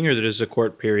beginning, or does the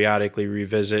court periodically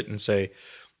revisit and say,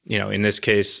 in this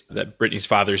case, that Britney's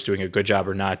father is doing a good job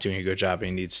or not doing a good job and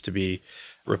he needs to be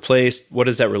replaced? What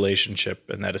does that relationship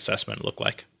and that assessment look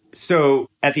like? So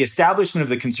at the establishment of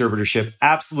the conservatorship,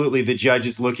 absolutely the judge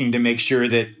is looking to make sure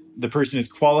that the person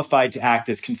is qualified to act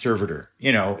as conservator.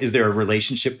 Is there a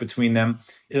relationship between them?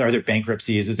 Are there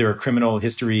bankruptcies? Is there a criminal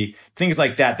history? Things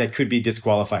like that could be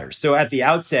disqualifiers. So at the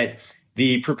outset,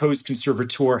 the proposed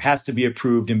conservator has to be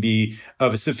approved and be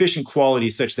of a sufficient quality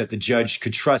such that the judge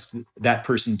could trust that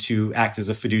person to act as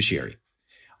a fiduciary.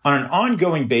 On an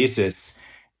ongoing basis,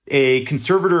 a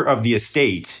conservator of the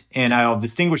estate, and I'll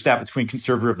distinguish that between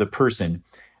conservator of the person.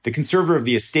 The conservator of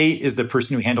the estate is the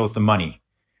person who handles the money.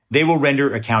 They will render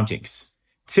accountings.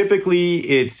 Typically,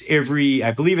 it's every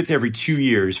 2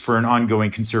 years for an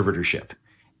ongoing conservatorship.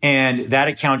 And that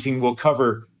accounting will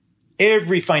cover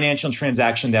every financial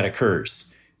transaction that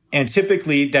occurs. And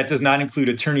typically, that does not include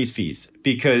attorney's fees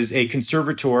because a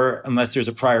conservator, unless there's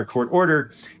a prior court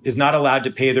order, is not allowed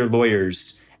to pay their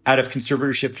lawyers out of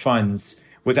conservatorship funds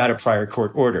without a prior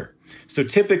court order. So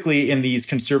typically in these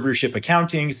conservatorship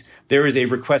accountings, there is a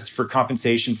request for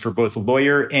compensation for both the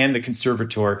lawyer and the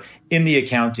conservator in the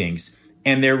accountings,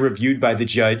 and they're reviewed by the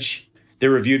judge.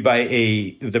 They're reviewed by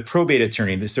the probate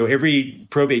attorney. So every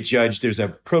probate judge, there's a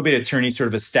probate attorney, sort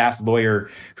of a staff lawyer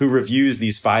who reviews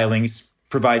these filings,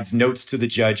 provides notes to the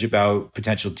judge about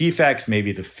potential defects.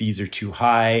 Maybe the fees are too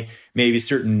high. Maybe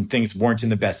certain things weren't in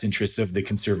the best interests of the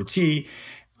conservatee.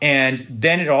 And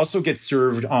then it also gets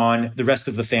served on the rest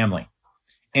of the family.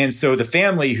 And so the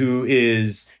family who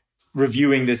is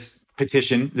reviewing this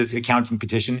petition, this accounting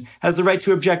petition, has the right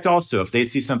to object also. If they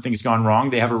see something's gone wrong,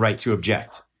 they have a right to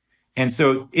object. And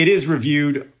so it is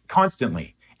reviewed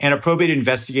constantly. And a probate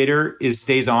investigator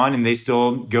stays on, and they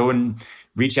still go and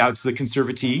reach out to the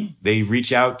conservatee. They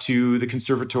reach out to the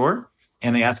conservator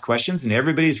and they ask questions, and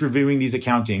everybody's reviewing these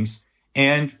accountings.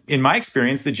 And in my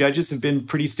experience, the judges have been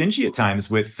pretty stingy at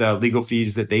times with legal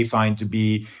fees that they find to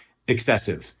be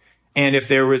excessive. And if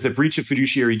there was a breach of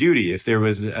fiduciary duty, if there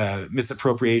was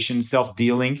misappropriation,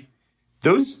 self-dealing,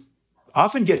 those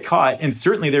often get caught. And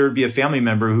certainly there would be a family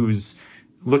member who's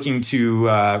looking to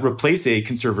replace a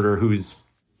conservator who's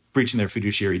breaching their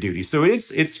fiduciary duty. So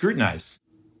it's scrutinized.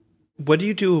 What do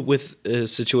you do with a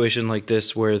situation like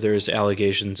this where there's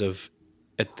allegations of,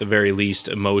 at the very least,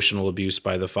 emotional abuse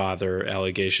by the father,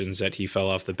 allegations that he fell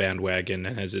off the bandwagon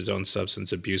and has his own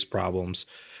substance abuse problems?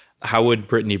 How would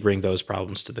Britney bring those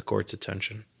problems to the court's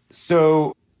attention?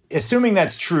 So, assuming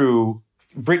that's true,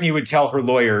 Britney would tell her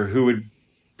lawyer, who would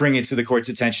bring it to the court's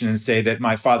attention and say that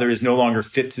my father is no longer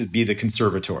fit to be the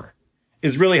conservator,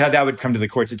 is really how that would come to the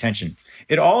court's attention.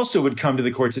 It also would come to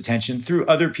the court's attention through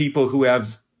other people who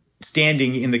have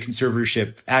standing in the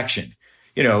conservatorship action.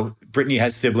 Britney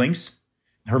has siblings.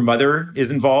 Her mother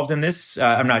is involved in this.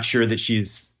 I'm not sure that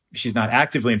she's not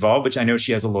actively involved, but I know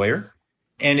she has a lawyer.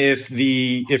 And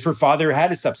if her father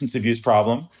had a substance abuse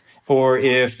problem, or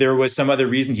if there was some other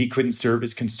reason he couldn't serve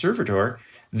as conservator,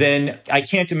 then I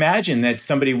can't imagine that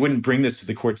somebody wouldn't bring this to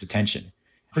the court's attention,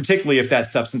 particularly if that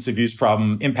substance abuse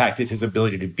problem impacted his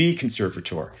ability to be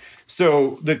conservator.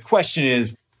 So the question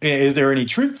is there any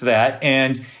truth to that?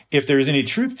 And if there's any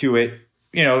truth to it,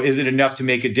 is it enough to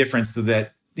make a difference so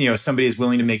that, somebody is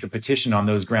willing to make a petition on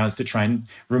those grounds to try and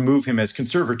remove him as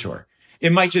conservator?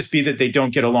 It might just be that they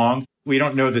don't get along. We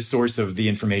don't know the source of the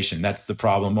information. That's the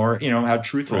problem, or, how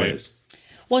truthful it is.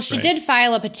 Well, she did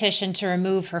file a petition to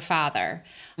remove her father.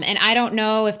 And I don't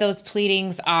know if those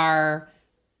pleadings are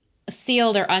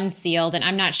sealed or unsealed, and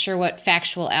I'm not sure what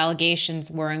factual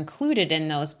allegations were included in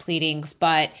those pleadings.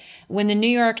 But when the New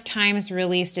York Times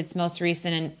released its most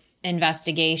recent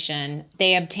investigation,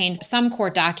 they obtained some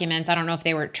court documents. I don't know if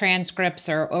they were transcripts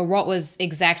or what was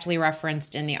exactly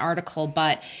referenced in the article,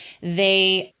 but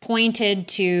they pointed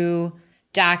to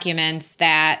documents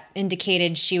that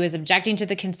indicated she was objecting to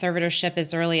the conservatorship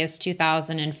as early as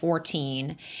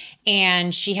 2014.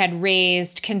 And she had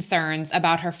raised concerns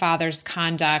about her father's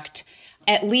conduct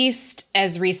at least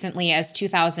as recently as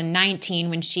 2019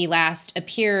 when she last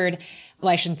appeared.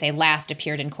 Well, I shouldn't say last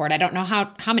appeared in court. I don't know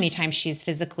how many times she's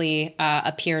physically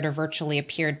appeared or virtually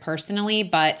appeared personally,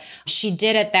 but she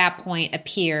did at that point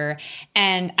appear.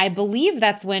 And I believe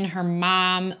that's when her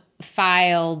mom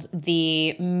filed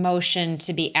the motion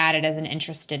to be added as an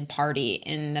interested party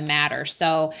in the matter.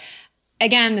 So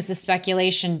again, this is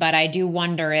speculation, but I do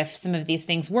wonder if some of these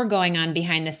things were going on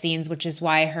behind the scenes, which is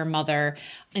why her mother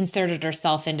inserted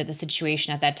herself into the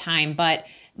situation at that time. But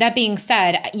that being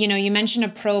said, you mentioned a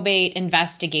probate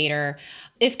investigator.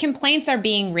 If complaints are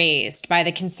being raised by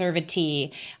the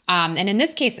conservatee, and in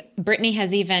this case, Britney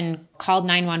has even called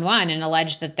 911 and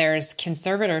alleged that there's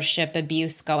conservatorship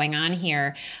abuse going on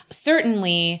here,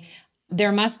 certainly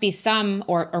there must be some,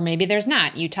 or maybe there's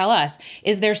not, you tell us,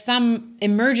 is there some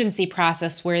emergency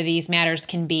process where these matters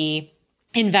can be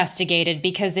investigated?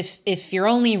 Because if your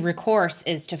only recourse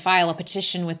is to file a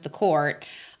petition with the court,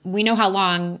 we know how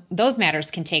long those matters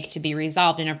can take to be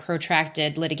resolved in a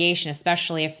protracted litigation,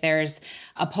 especially if there's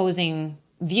opposing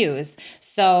views.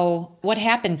 So what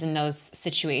happens in those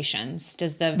situations?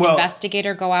 Does the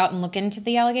investigator go out and look into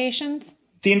the allegations?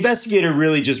 The investigator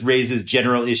really just raises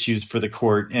general issues for the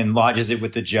court and lodges it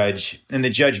with the judge, and the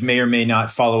judge may or may not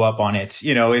follow up on it.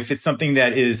 If it's something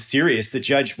that is serious, the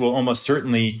judge will almost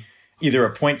certainly either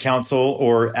appoint counsel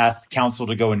or ask counsel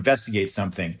to go investigate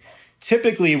something.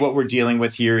 Typically, what we're dealing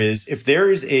with here is if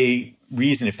there is a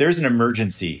reason, if there's an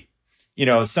emergency,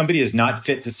 somebody is not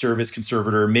fit to serve as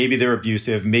conservator, maybe they're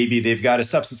abusive, maybe they've got a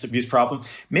substance abuse problem,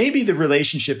 maybe the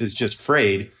relationship is just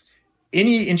frayed.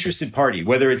 Any interested party,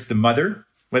 whether it's the mother,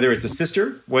 whether it's a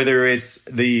sister, whether it's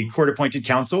the court-appointed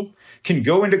counsel, can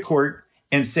go into court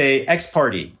and say ex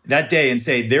parte that day and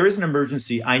say, there is an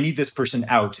emergency. I need this person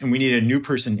out and we need a new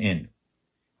person in.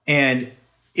 And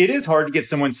it is hard to get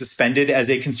someone suspended as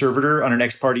a conservator on an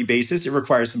ex parte basis. It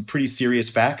requires some pretty serious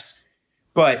facts.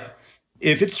 But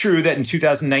if it's true that in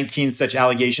 2019 such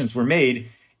allegations were made,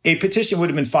 a petition would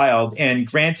have been filed. And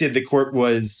granted, the court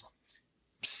was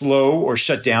slow or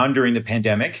shut down during the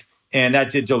pandemic. And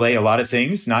that did delay a lot of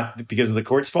things, not because of the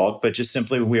court's fault, but just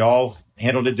simply we all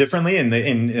handled it differently. And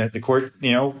the court,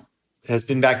 has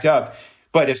been backed up.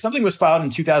 But if something was filed in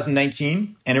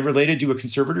 2019 and it related to a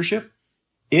conservatorship,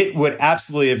 it would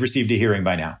absolutely have received a hearing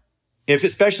by now.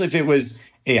 Especially if it was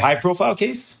a high profile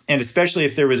case and especially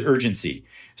if there was urgency.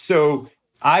 So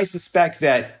I suspect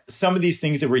that some of these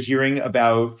things that we're hearing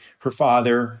about her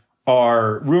father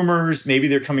are rumors. Maybe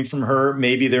they're coming from her.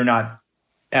 Maybe they're not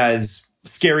as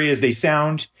scary as they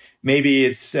sound. Maybe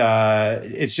it's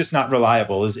just not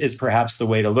reliable is perhaps the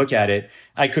way to look at it.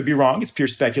 I could be wrong. It's pure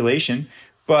speculation,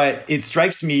 but it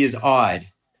strikes me as odd,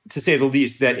 to say the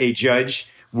least, that a judge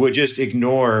would just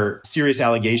ignore serious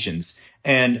allegations.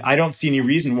 And I don't see any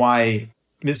reason why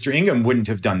Mr. Ingham wouldn't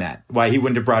have done that, why he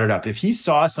wouldn't have brought it up. If he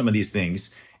saw some of these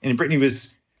things and Britney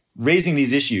was raising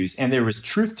these issues and there was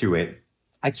truth to it,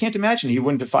 I can't imagine he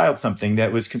wouldn't have filed something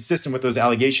that was consistent with those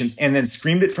allegations and then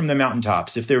screamed it from the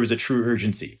mountaintops if there was a true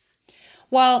urgency.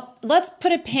 Well, let's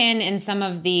put a pin in some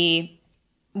of the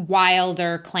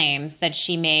wilder claims that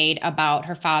she made about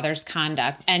her father's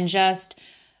conduct and just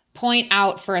point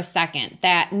out for a second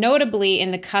that notably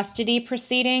in the custody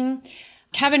proceeding,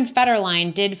 Kevin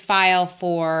Federline did file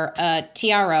for a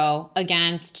TRO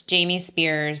against Jamie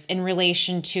Spears in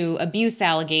relation to abuse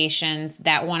allegations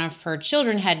that one of her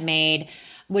children had made,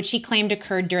 which he claimed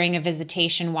occurred during a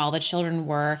visitation while the children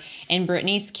were in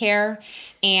Britney's care.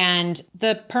 And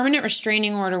the permanent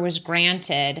restraining order was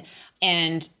granted,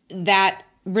 and that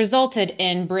resulted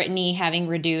in Britney having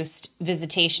reduced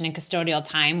visitation and custodial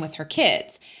time with her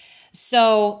kids.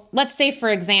 So let's say, for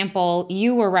example,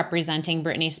 you were representing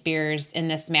Britney Spears in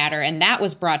this matter and that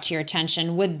was brought to your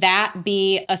attention. Would that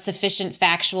be a sufficient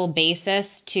factual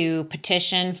basis to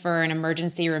petition for an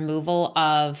emergency removal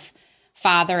of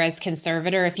father as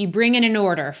conservator? If you bring in an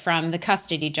order from the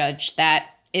custody judge that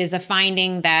is a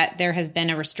finding that there has been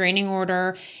a restraining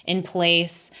order in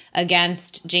place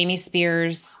against Jamie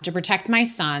Spears to protect my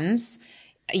sons,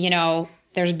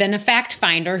 there's been a fact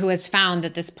finder who has found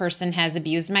that this person has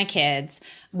abused my kids.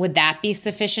 Would that be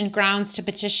sufficient grounds to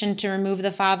petition to remove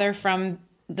the father from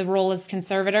the role as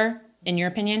conservator, in your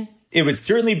opinion? It would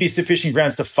certainly be sufficient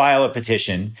grounds to file a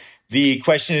petition. The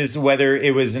question is whether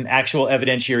it was an actual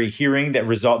evidentiary hearing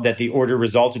that the order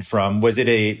resulted from. Was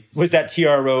that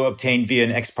TRO obtained via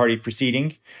an ex parte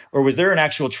proceeding, or was there an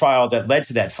actual trial that led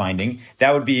to that finding?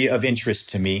 That would be of interest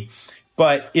to me.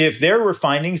 But if there were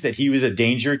findings that he was a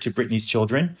danger to Britney's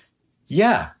children,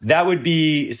 yeah, that would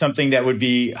be something that would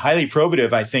be highly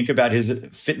probative, I think, about his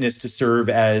fitness to serve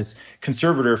as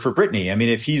conservator for Britney. I mean,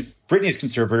 if he's Britney's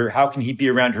conservator, how can he be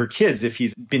around her kids if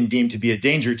he's been deemed to be a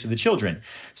danger to the children?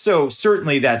 So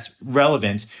certainly that's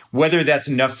relevant. Whether that's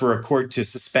enough for a court to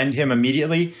suspend him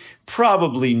immediately,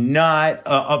 probably not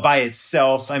by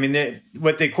itself. I mean,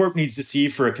 what the court needs to see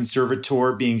for a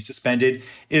conservator being suspended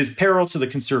is peril to the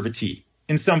conservatee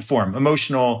in some form,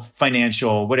 emotional,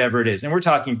 financial, whatever it is. And we're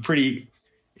talking pretty,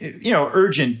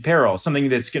 urgent peril, something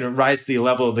that's going to rise to the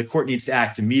level the court needs to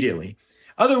act immediately.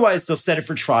 Otherwise, they'll set it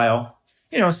for trial,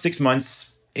 6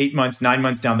 months, 8 months, 9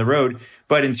 months down the road.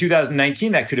 But in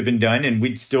 2019, that could have been done, and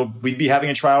we'd be having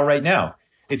a trial right now.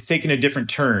 It's taken a different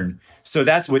turn. So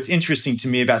that's what's interesting to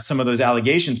me about some of those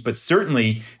allegations. But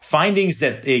certainly findings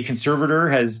that a conservator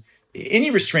has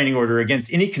any restraining order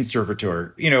against any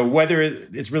conservator, whether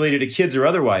it's related to kids or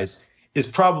otherwise, is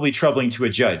probably troubling to a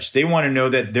judge. They want to know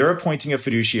that they're appointing a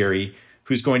fiduciary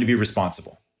who's going to be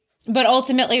responsible. But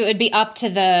ultimately, it would be up to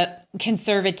the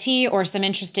conservatee or some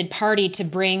interested party to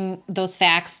bring those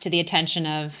facts to the attention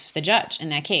of the judge in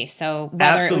that case. So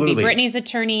whether Absolutely. It would be Britney's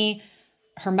attorney,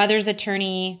 her mother's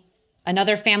attorney,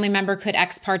 another family member could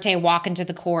ex parte walk into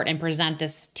the court and present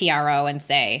this TRO and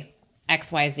say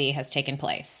XYZ has taken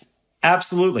place.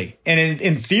 Absolutely. And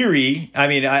in theory, I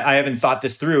mean, I haven't thought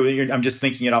this through. I'm just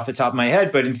thinking it off the top of my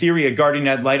head. But in theory, a guardian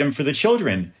ad litem for the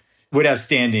children would have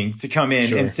standing to come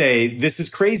in and say, this is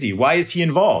crazy. Why is he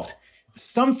involved?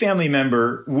 Some family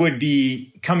member would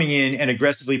be coming in and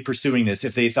aggressively pursuing this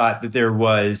if they thought that there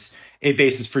was a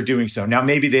basis for doing so. Now,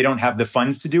 maybe they don't have the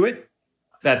funds to do it.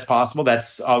 That's possible.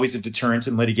 That's always a deterrent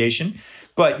in litigation.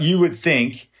 But you would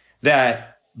think that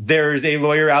there's a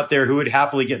lawyer out there who would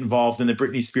happily get involved in the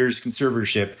Britney Spears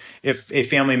conservatorship if a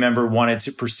family member wanted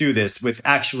to pursue this with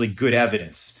actually good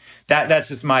evidence. That's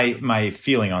just my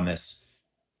feeling on this.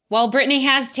 Well, Britney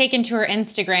has taken to her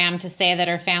Instagram to say that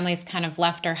her family's kind of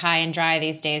left her high and dry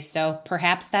these days. So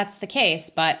perhaps that's the case.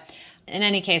 But in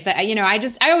any case, I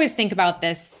always think about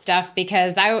this stuff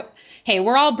because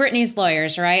we're all Britney's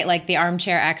lawyers, right? Like the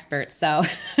armchair experts. So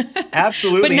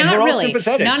absolutely, but not and we're really. all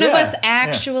sympathetic. None of us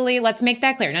actually. Let's make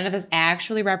that clear. None of us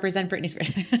actually represent Britney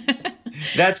Spears.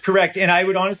 That's correct. And I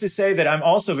would honestly say that I'm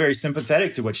also very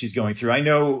sympathetic to what she's going through. I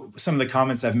know some of the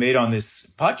comments I've made on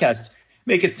this podcast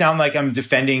make it sound like I'm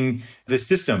defending the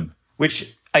system,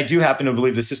 which I do happen to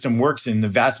believe the system works in the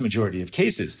vast majority of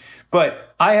cases.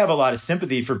 But I have a lot of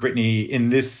sympathy for Britney in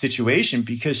this situation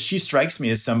because she strikes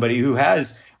me as somebody who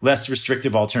has less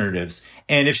restrictive alternatives.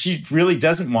 And if she really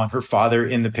doesn't want her father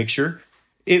in the picture,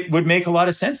 it would make a lot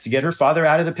of sense to get her father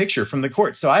out of the picture from the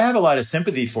court. So I have a lot of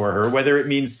sympathy for her, whether it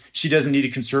means she doesn't need a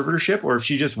conservatorship or if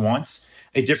she just wants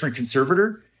a different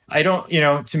conservator. I don't,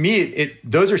 to me,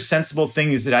 those are sensible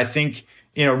things that I think,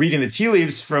 reading the tea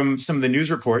leaves from some of the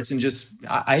news reports and just,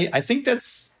 I think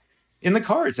that's in the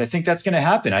cards. I think that's going to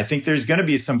happen. I think there's going to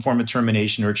be some form of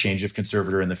termination or change of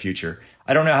conservator in the future.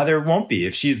 I don't know how there won't be.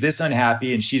 If she's this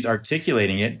unhappy and she's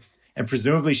articulating it, and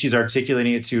presumably she's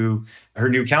articulating it to her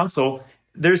new counsel,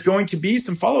 there's going to be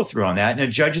some follow through on that. And a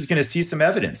judge is going to see some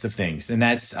evidence of things. And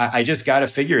I just got to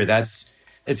figure it's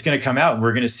going to come out and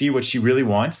we're going to see what she really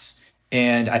wants.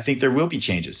 And I think there will be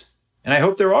changes. And I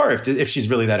hope there are if she's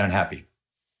really that unhappy.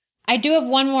 I do have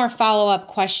one more follow-up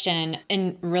question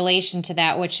in relation to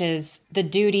that, which is the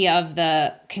duty of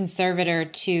the conservator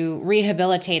to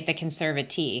rehabilitate the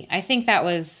conservatee. I think that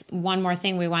was one more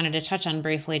thing we wanted to touch on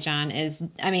briefly, John,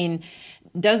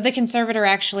 does the conservator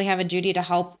actually have a duty to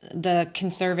help the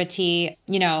conservatee,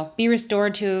 be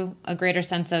restored to a greater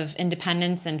sense of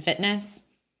independence and fitness?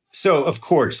 So, of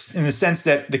course, in the sense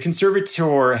that the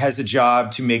conservator has a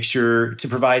job to make sure to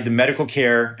provide the medical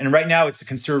care. And right now it's the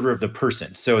conservator of the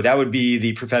person. So that would be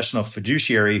the professional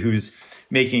fiduciary who's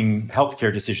making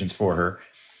healthcare decisions for her.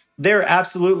 They're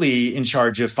absolutely in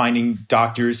charge of finding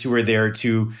doctors who are there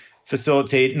to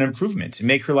facilitate an improvement, to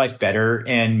make her life better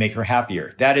and make her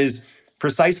happier. That is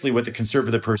precisely what the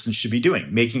conservative person should be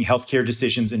doing, making healthcare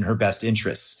decisions in her best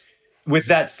interests. With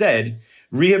that said,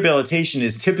 rehabilitation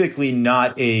is typically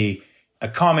not a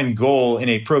common goal in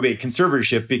a probate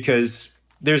conservatorship because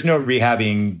there's no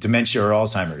rehabbing dementia or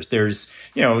Alzheimer's. There's,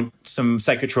 some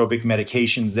psychotropic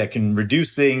medications that can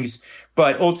reduce things,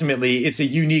 but ultimately it's a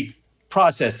unique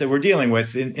process that we're dealing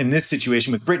with in this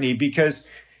situation with Britney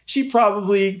because she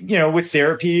probably, with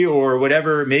therapy or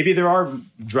whatever, maybe there are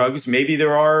drugs, maybe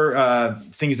there are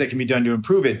things that can be done to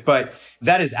improve it, but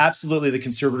that is absolutely the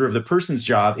conservator of the person's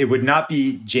job. It would not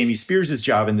be Jamie Spears'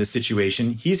 job in this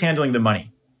situation. He's handling the money.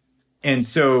 And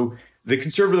so the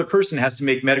conservative person has to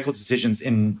make medical decisions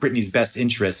in Britney's best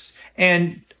interests,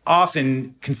 and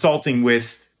often consulting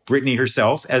with Britney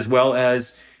herself, as well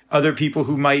as other people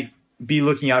who might be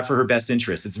looking out for her best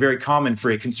interests. It's very common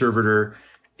for a conservator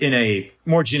in a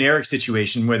more generic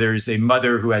situation where there's a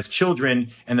mother who has children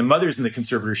and the mother's in the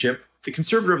conservatorship. The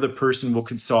conservator of the person will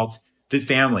consult the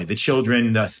family, the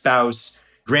children, the spouse,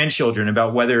 grandchildren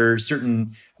about whether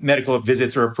certain medical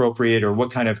visits are appropriate or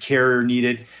what kind of care are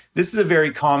needed. This is a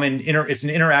very common, it's an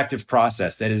interactive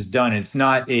process that is done. It's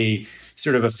not a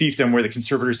sort of a fiefdom where the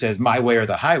conservator says my way or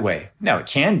the highway. Now, it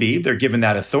can be, they're given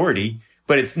that authority,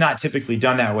 but it's not typically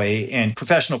done that way. And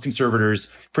professional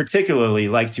conservators particularly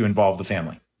like to involve the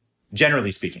family,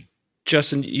 generally speaking.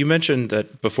 Justin, you mentioned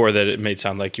that before that it made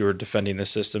sound like you were defending the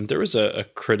system. There was a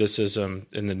criticism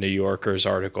in the New Yorker's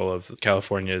article of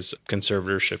California's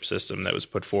conservatorship system that was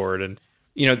put forward. And,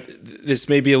 this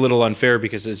may be a little unfair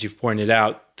because, as you've pointed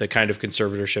out, the kind of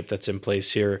conservatorship that's in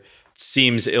place here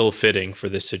seems ill-fitting for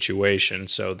this situation.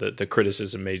 So the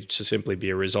criticism may just simply be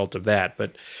a result of that.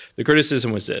 But the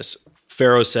criticism was this.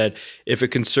 Farrow said, if a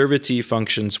conservatee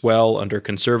functions well under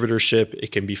conservatorship,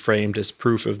 it can be framed as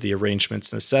proof of the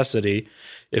arrangement's necessity.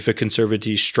 If a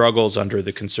conservatee struggles under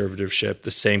the conservatorship,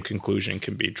 the same conclusion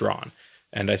can be drawn.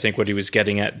 And I think what he was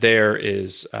getting at there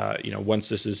is, once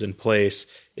this is in place,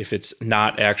 if it's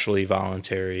not actually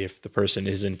voluntary, if the person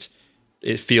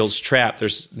it feels trapped,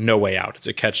 there's no way out. It's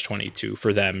a catch-22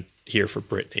 for them here for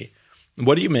Britney.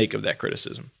 What do you make of that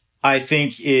criticism? I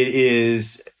think it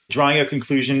is drawing a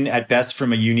conclusion at best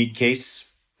from a unique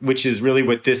case, which is really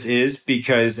what this is,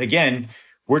 because again,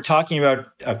 we're talking about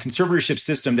a conservatorship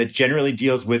system that generally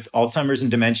deals with Alzheimer's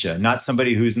and dementia, not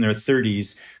somebody who's in their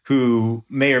 30s who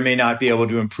may or may not be able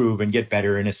to improve and get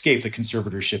better and escape the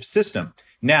conservatorship system.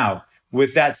 Now,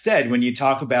 with that said, when you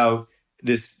talk about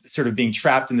this sort of being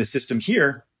trapped in the system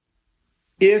here,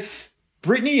 if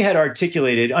Britney had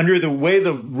articulated under the way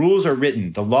the rules are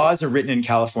written, the laws are written in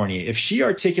California, if she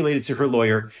articulated to her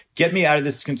lawyer, get me out of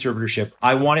this conservatorship,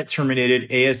 I want it terminated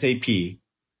ASAP.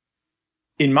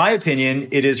 In my opinion,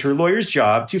 it is her lawyer's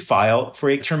job to file for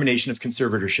a termination of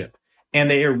conservatorship. And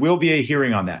there will be a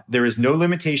hearing on that. There is no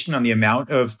limitation on the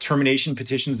amount of termination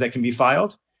petitions that can be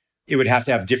filed. It would have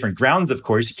to have different grounds, of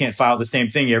course. You can't file the same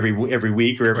thing every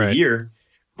week or every year.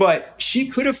 But she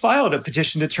could have filed a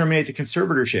petition to terminate the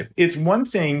conservatorship. It's one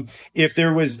thing if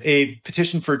there was a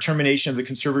petition for termination of the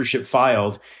conservatorship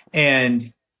filed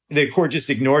and the court just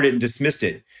ignored it and dismissed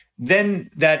it. Then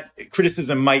that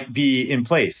criticism might be in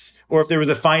place. Or if there was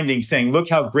a finding saying, look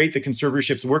how great the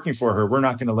conservatorship's working for her, we're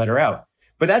not going to let her out.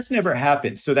 But that's never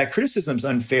happened. So that criticism's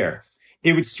unfair.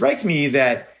 It would strike me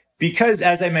that because,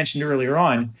 as I mentioned earlier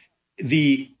on,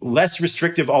 the less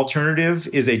restrictive alternative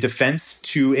is a defense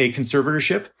to a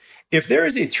conservatorship. If there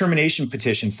is a termination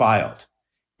petition filed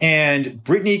and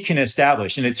Britney can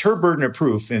establish, and it's her burden of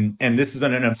proof, and this is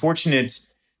an unfortunate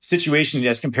situation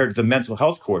as compared to the mental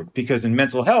health court, because in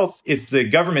mental health, it's the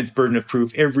government's burden of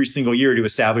proof every single year to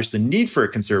establish the need for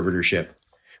a conservatorship.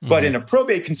 But in a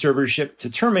probate conservatorship, to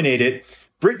terminate it,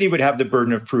 Britney would have the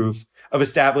burden of proof of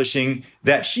establishing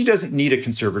that she doesn't need a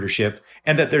conservatorship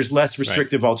and that there's less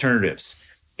restrictive alternatives.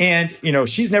 And,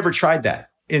 she's never tried that.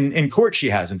 In court, she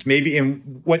hasn't. Maybe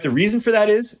what the reason for that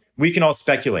is, we can all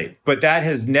speculate, but that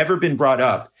has never been brought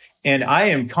up. And I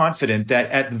am confident that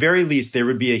at the very least, there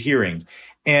would be a hearing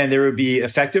and there would be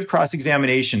effective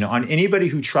cross-examination on anybody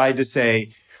who tried to say,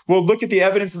 well, look at the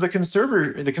evidence of the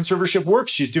conservatorship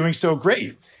works. She's doing so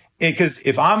great. Because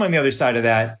if I'm on the other side of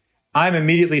that, I'm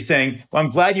immediately saying, well,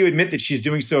 I'm glad you admit that she's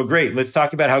doing so great. Let's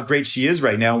talk about how great she is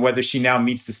right now and whether she now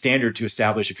meets the standard to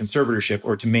establish a conservatorship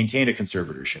or to maintain a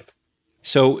conservatorship.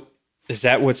 So is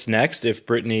that what's next? If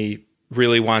Britney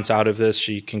really wants out of this,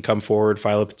 she can come forward,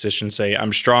 file a petition, say,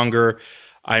 I'm stronger,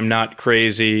 I'm not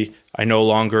crazy, I no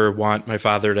longer want my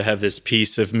father to have this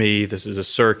piece of me, this is a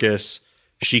circus.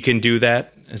 She can do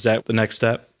that? Is that the next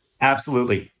step?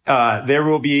 Absolutely. There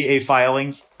will be a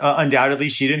filing. Undoubtedly,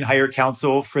 she didn't hire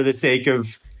counsel for the sake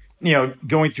of,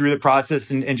 going through the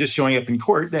process and just showing up in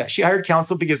court. She hired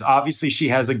counsel because obviously she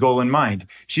has a goal in mind.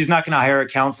 She's not going to hire a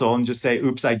counsel and just say,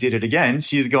 oops, I did it again.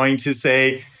 She's going to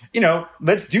say,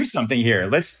 let's do something here.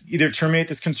 Let's either terminate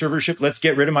this conservatorship. Let's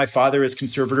get rid of my father as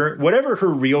conservator. Whatever her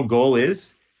real goal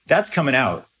is, that's coming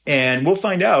out. And we'll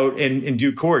find out in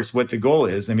due course what the goal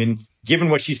is. I mean, given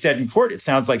what she said in court, it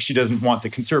sounds like she doesn't want the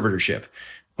conservatorship.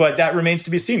 But that remains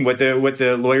to be seen what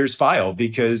the lawyers file,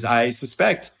 because I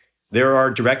suspect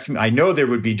I know there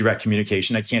would be direct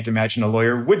communication. I can't imagine a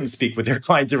lawyer wouldn't speak with their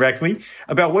client directly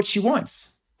about what she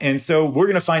wants. And so we're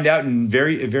going to find out in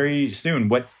very, very soon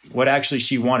what actually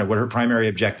she wanted, what her primary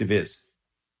objective is.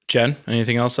 Jen,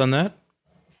 anything else on that?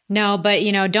 No, but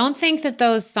don't think that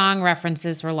those song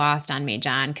references were lost on me,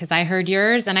 John, because I heard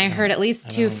yours and I heard at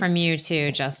least two from you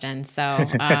too, Justin. So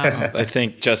I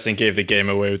think Justin gave the game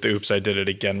away with the "Oops, I Did It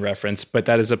Again" reference, but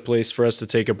that is a place for us to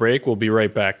take a break. We'll be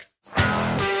right back.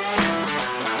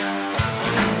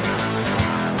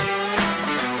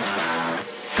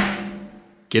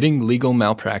 Getting legal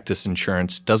malpractice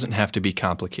insurance doesn't have to be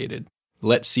complicated.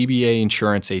 Let CBA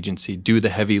Insurance Agency do the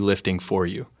heavy lifting for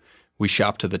you. We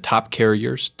shop to the top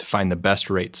carriers to find the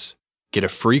best rates. Get a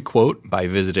free quote by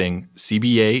visiting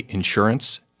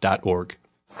cbainsurance.org.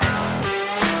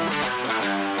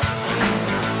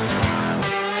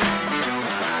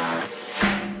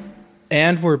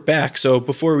 And we're back. So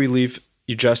before we leave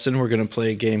you, Justin, we're going to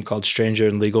play a game called Stranger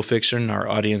in Legal Fiction. Our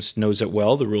audience knows it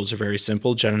well. The rules are very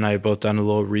simple. Jen and I have both done a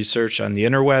little research on the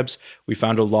interwebs. We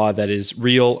found a law that is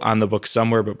real on the book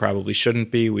somewhere, but probably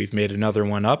shouldn't be. We've made another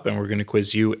one up, and we're going to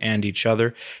quiz you and each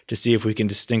other to see if we can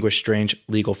distinguish strange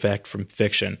legal fact from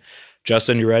fiction.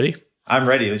 Justin, you ready? I'm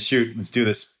ready. Let's shoot. Let's do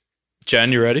this.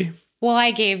 Jen, you ready? Well,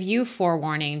 I gave you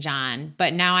forewarning, John,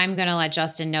 but now I'm going to let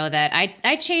Justin know that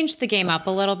I changed the game up a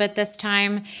little bit this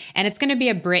time, and it's going to be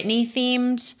a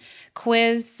Britney-themed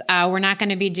quiz. We're not going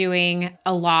to be doing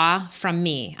a law from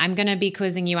me. I'm going to be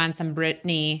quizzing you on some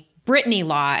Britney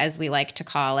law, as we like to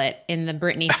call it, in the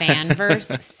Britney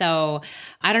fanverse. So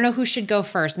I don't know who should go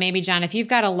first. Maybe, John, if you've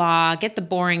got a law, get the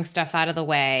boring stuff out of the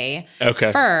way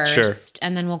first, sure.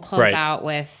 And then we'll close out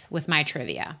with my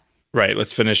trivia. Right.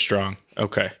 Let's finish strong.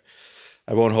 Okay.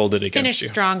 I won't hold it against you. Finish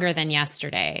stronger than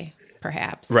yesterday,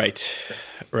 perhaps. Right.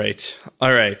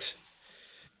 All right.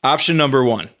 Option number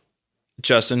 1.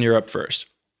 Justin, you're up first.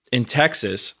 In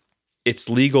Texas, it's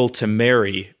legal to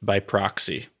marry by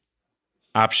proxy.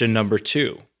 Option number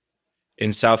 2.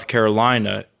 In South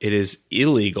Carolina, it is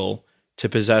illegal to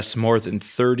possess more than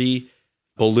 30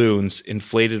 balloons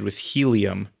inflated with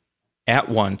helium at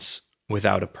once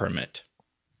without a permit.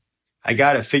 I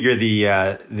got to figure the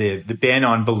ban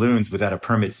on balloons without a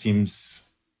permit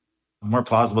seems more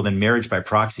plausible than marriage by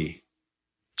proxy.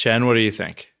 Jen, what do you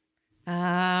think?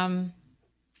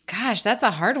 Gosh, that's a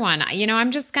hard one.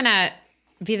 I'm just going to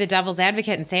be the devil's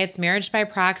advocate and say it's marriage by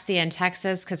proxy in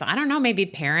Texas because I don't know, maybe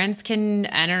parents can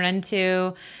enter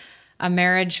into a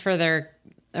marriage for their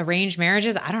arranged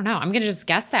marriages. I don't know. I'm going to just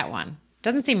guess that one.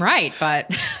 Doesn't seem right, but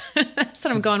that's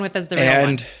what I'm going with as the real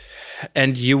one.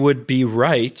 And you would be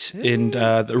right. In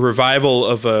the revival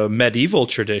of a medieval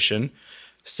tradition,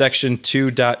 Section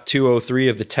 2.203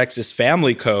 of the Texas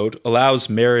Family Code allows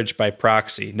marriage by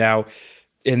proxy. Now,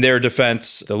 in their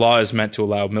defense, the law is meant to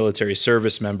allow military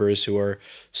service members who are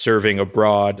serving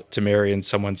abroad to marry in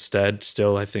someone's stead.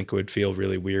 Still, I think it would feel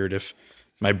really weird if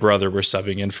my brother were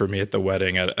subbing in for me at the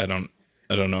wedding. I don't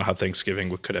know how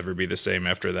Thanksgiving could ever be the same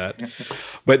after that.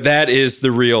 But that is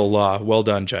the real law. Well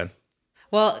done, Jen.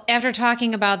 Well, after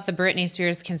talking about the Britney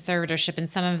Spears conservatorship and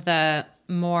some of the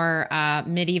more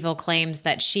medieval claims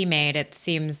that she made, it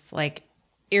seems like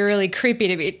eerily creepy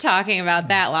to be talking about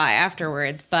that law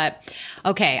afterwards. But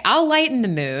okay, I'll lighten the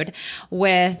mood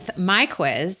with my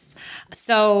quiz.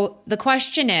 So the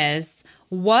question is,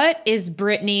 what is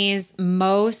Britney's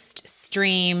most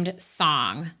streamed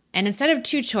song? And instead of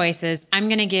 2 choices, I'm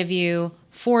going to give you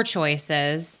 4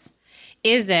 choices.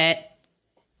 Is it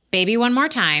Baby One More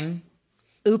Time,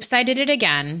 Oops, I Did It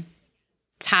Again,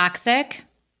 Toxic,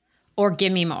 or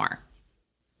Gimme More?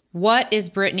 What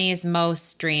is Britney's most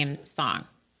streamed song?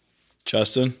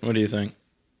 Justin, what do you think?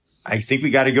 I think we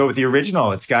got to go with the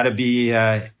original. It's got to be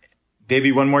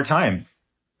Baby One More Time.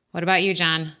 What about you,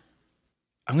 John?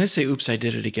 I'm going to say Oops, I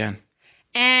Did It Again.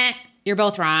 You're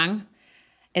both wrong.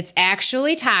 It's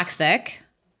actually Toxic.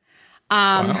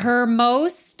 Wow. Her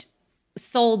most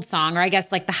sold song, or I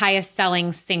guess like the highest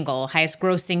selling single, highest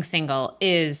grossing single,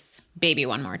 is Baby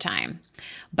One More Time.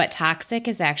 But Toxic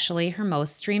is actually her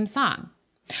most streamed song.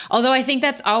 Although I think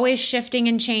that's always shifting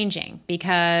and changing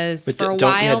because for a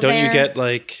while don't you get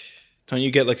like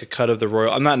a cut of the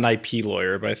royal? I'm not an IP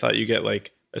lawyer, but I thought you get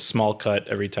like a small cut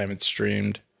every time it's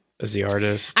streamed as the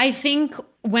artist. I think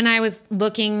when I was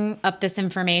looking up this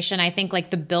information, I think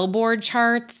like the Billboard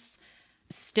charts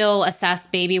still assess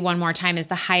Baby One More Time as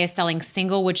the highest selling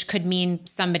single, which could mean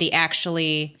somebody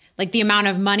actually, like the amount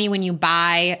of money when you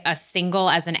buy a single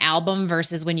as an album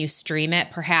versus when you stream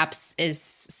it perhaps is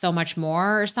so much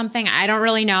more or something. I don't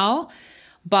really know,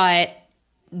 but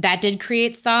that did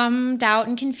create some doubt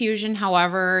and confusion.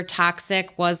 However,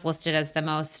 Toxic was listed as the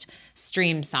most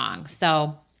streamed song.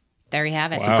 So there you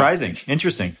have it. Wow. Surprising.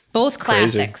 Interesting. Both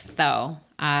classics, though.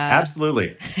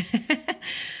 Absolutely.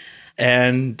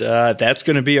 And that's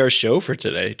going to be our show for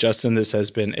today. Justin, this has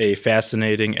been a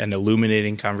fascinating and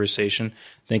illuminating conversation.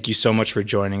 Thank you so much for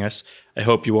joining us. I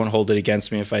hope you won't hold it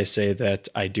against me if I say that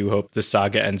I do hope the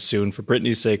saga ends soon for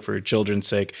Britney's sake, for her children's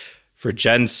sake, for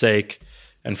Jen's sake,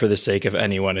 and for the sake of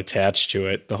anyone attached to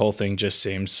it. The whole thing just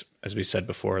seems, as we said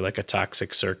before, like a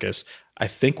toxic circus. I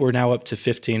think we're now up to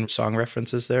 15 song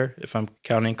references there, if I'm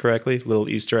counting correctly, little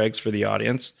Easter eggs for the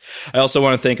audience. I also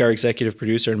want to thank our executive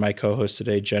producer and my co-host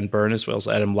today, Jen Byrne, as well as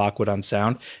Adam Lockwood on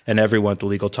sound, and everyone at the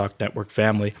Legal Talk Network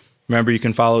family. Remember, you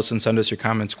can follow us and send us your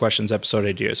comments, questions, episode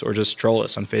ideas, or just troll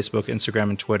us on Facebook, Instagram,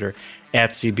 and Twitter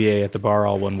at CBA at the bar,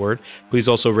 all one word. Please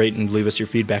also rate and leave us your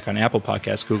feedback on Apple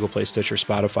Podcasts, Google Play, Stitcher,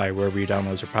 Spotify, wherever you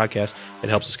download your podcast. It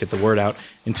helps us get the word out.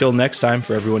 Until next time,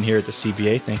 for everyone here at the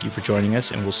CBA, thank you for joining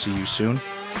us, and we'll see you soon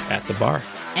at the bar.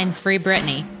 And free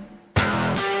Britney.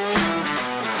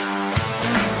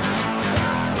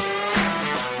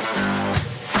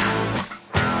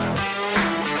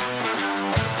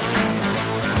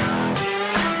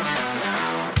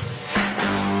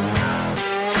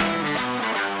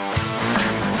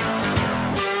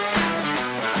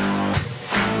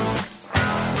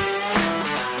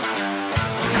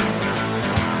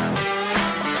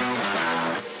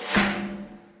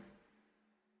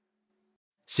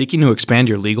 Seeking to expand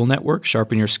your legal network,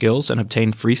 sharpen your skills, and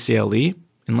obtain free CLE?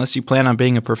 Unless you plan on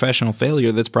being a professional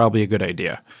failure, that's probably a good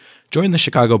idea. Join the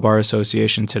Chicago Bar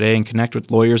Association today and connect with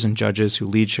lawyers and judges who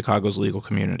lead Chicago's legal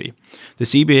community. The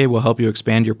CBA will help you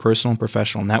expand your personal and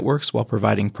professional networks while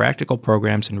providing practical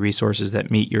programs and resources that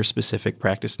meet your specific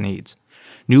practice needs.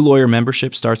 New lawyer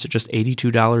membership starts at just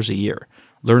 $82 a year.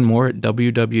 Learn more at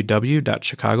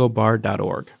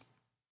www.chicagobar.org.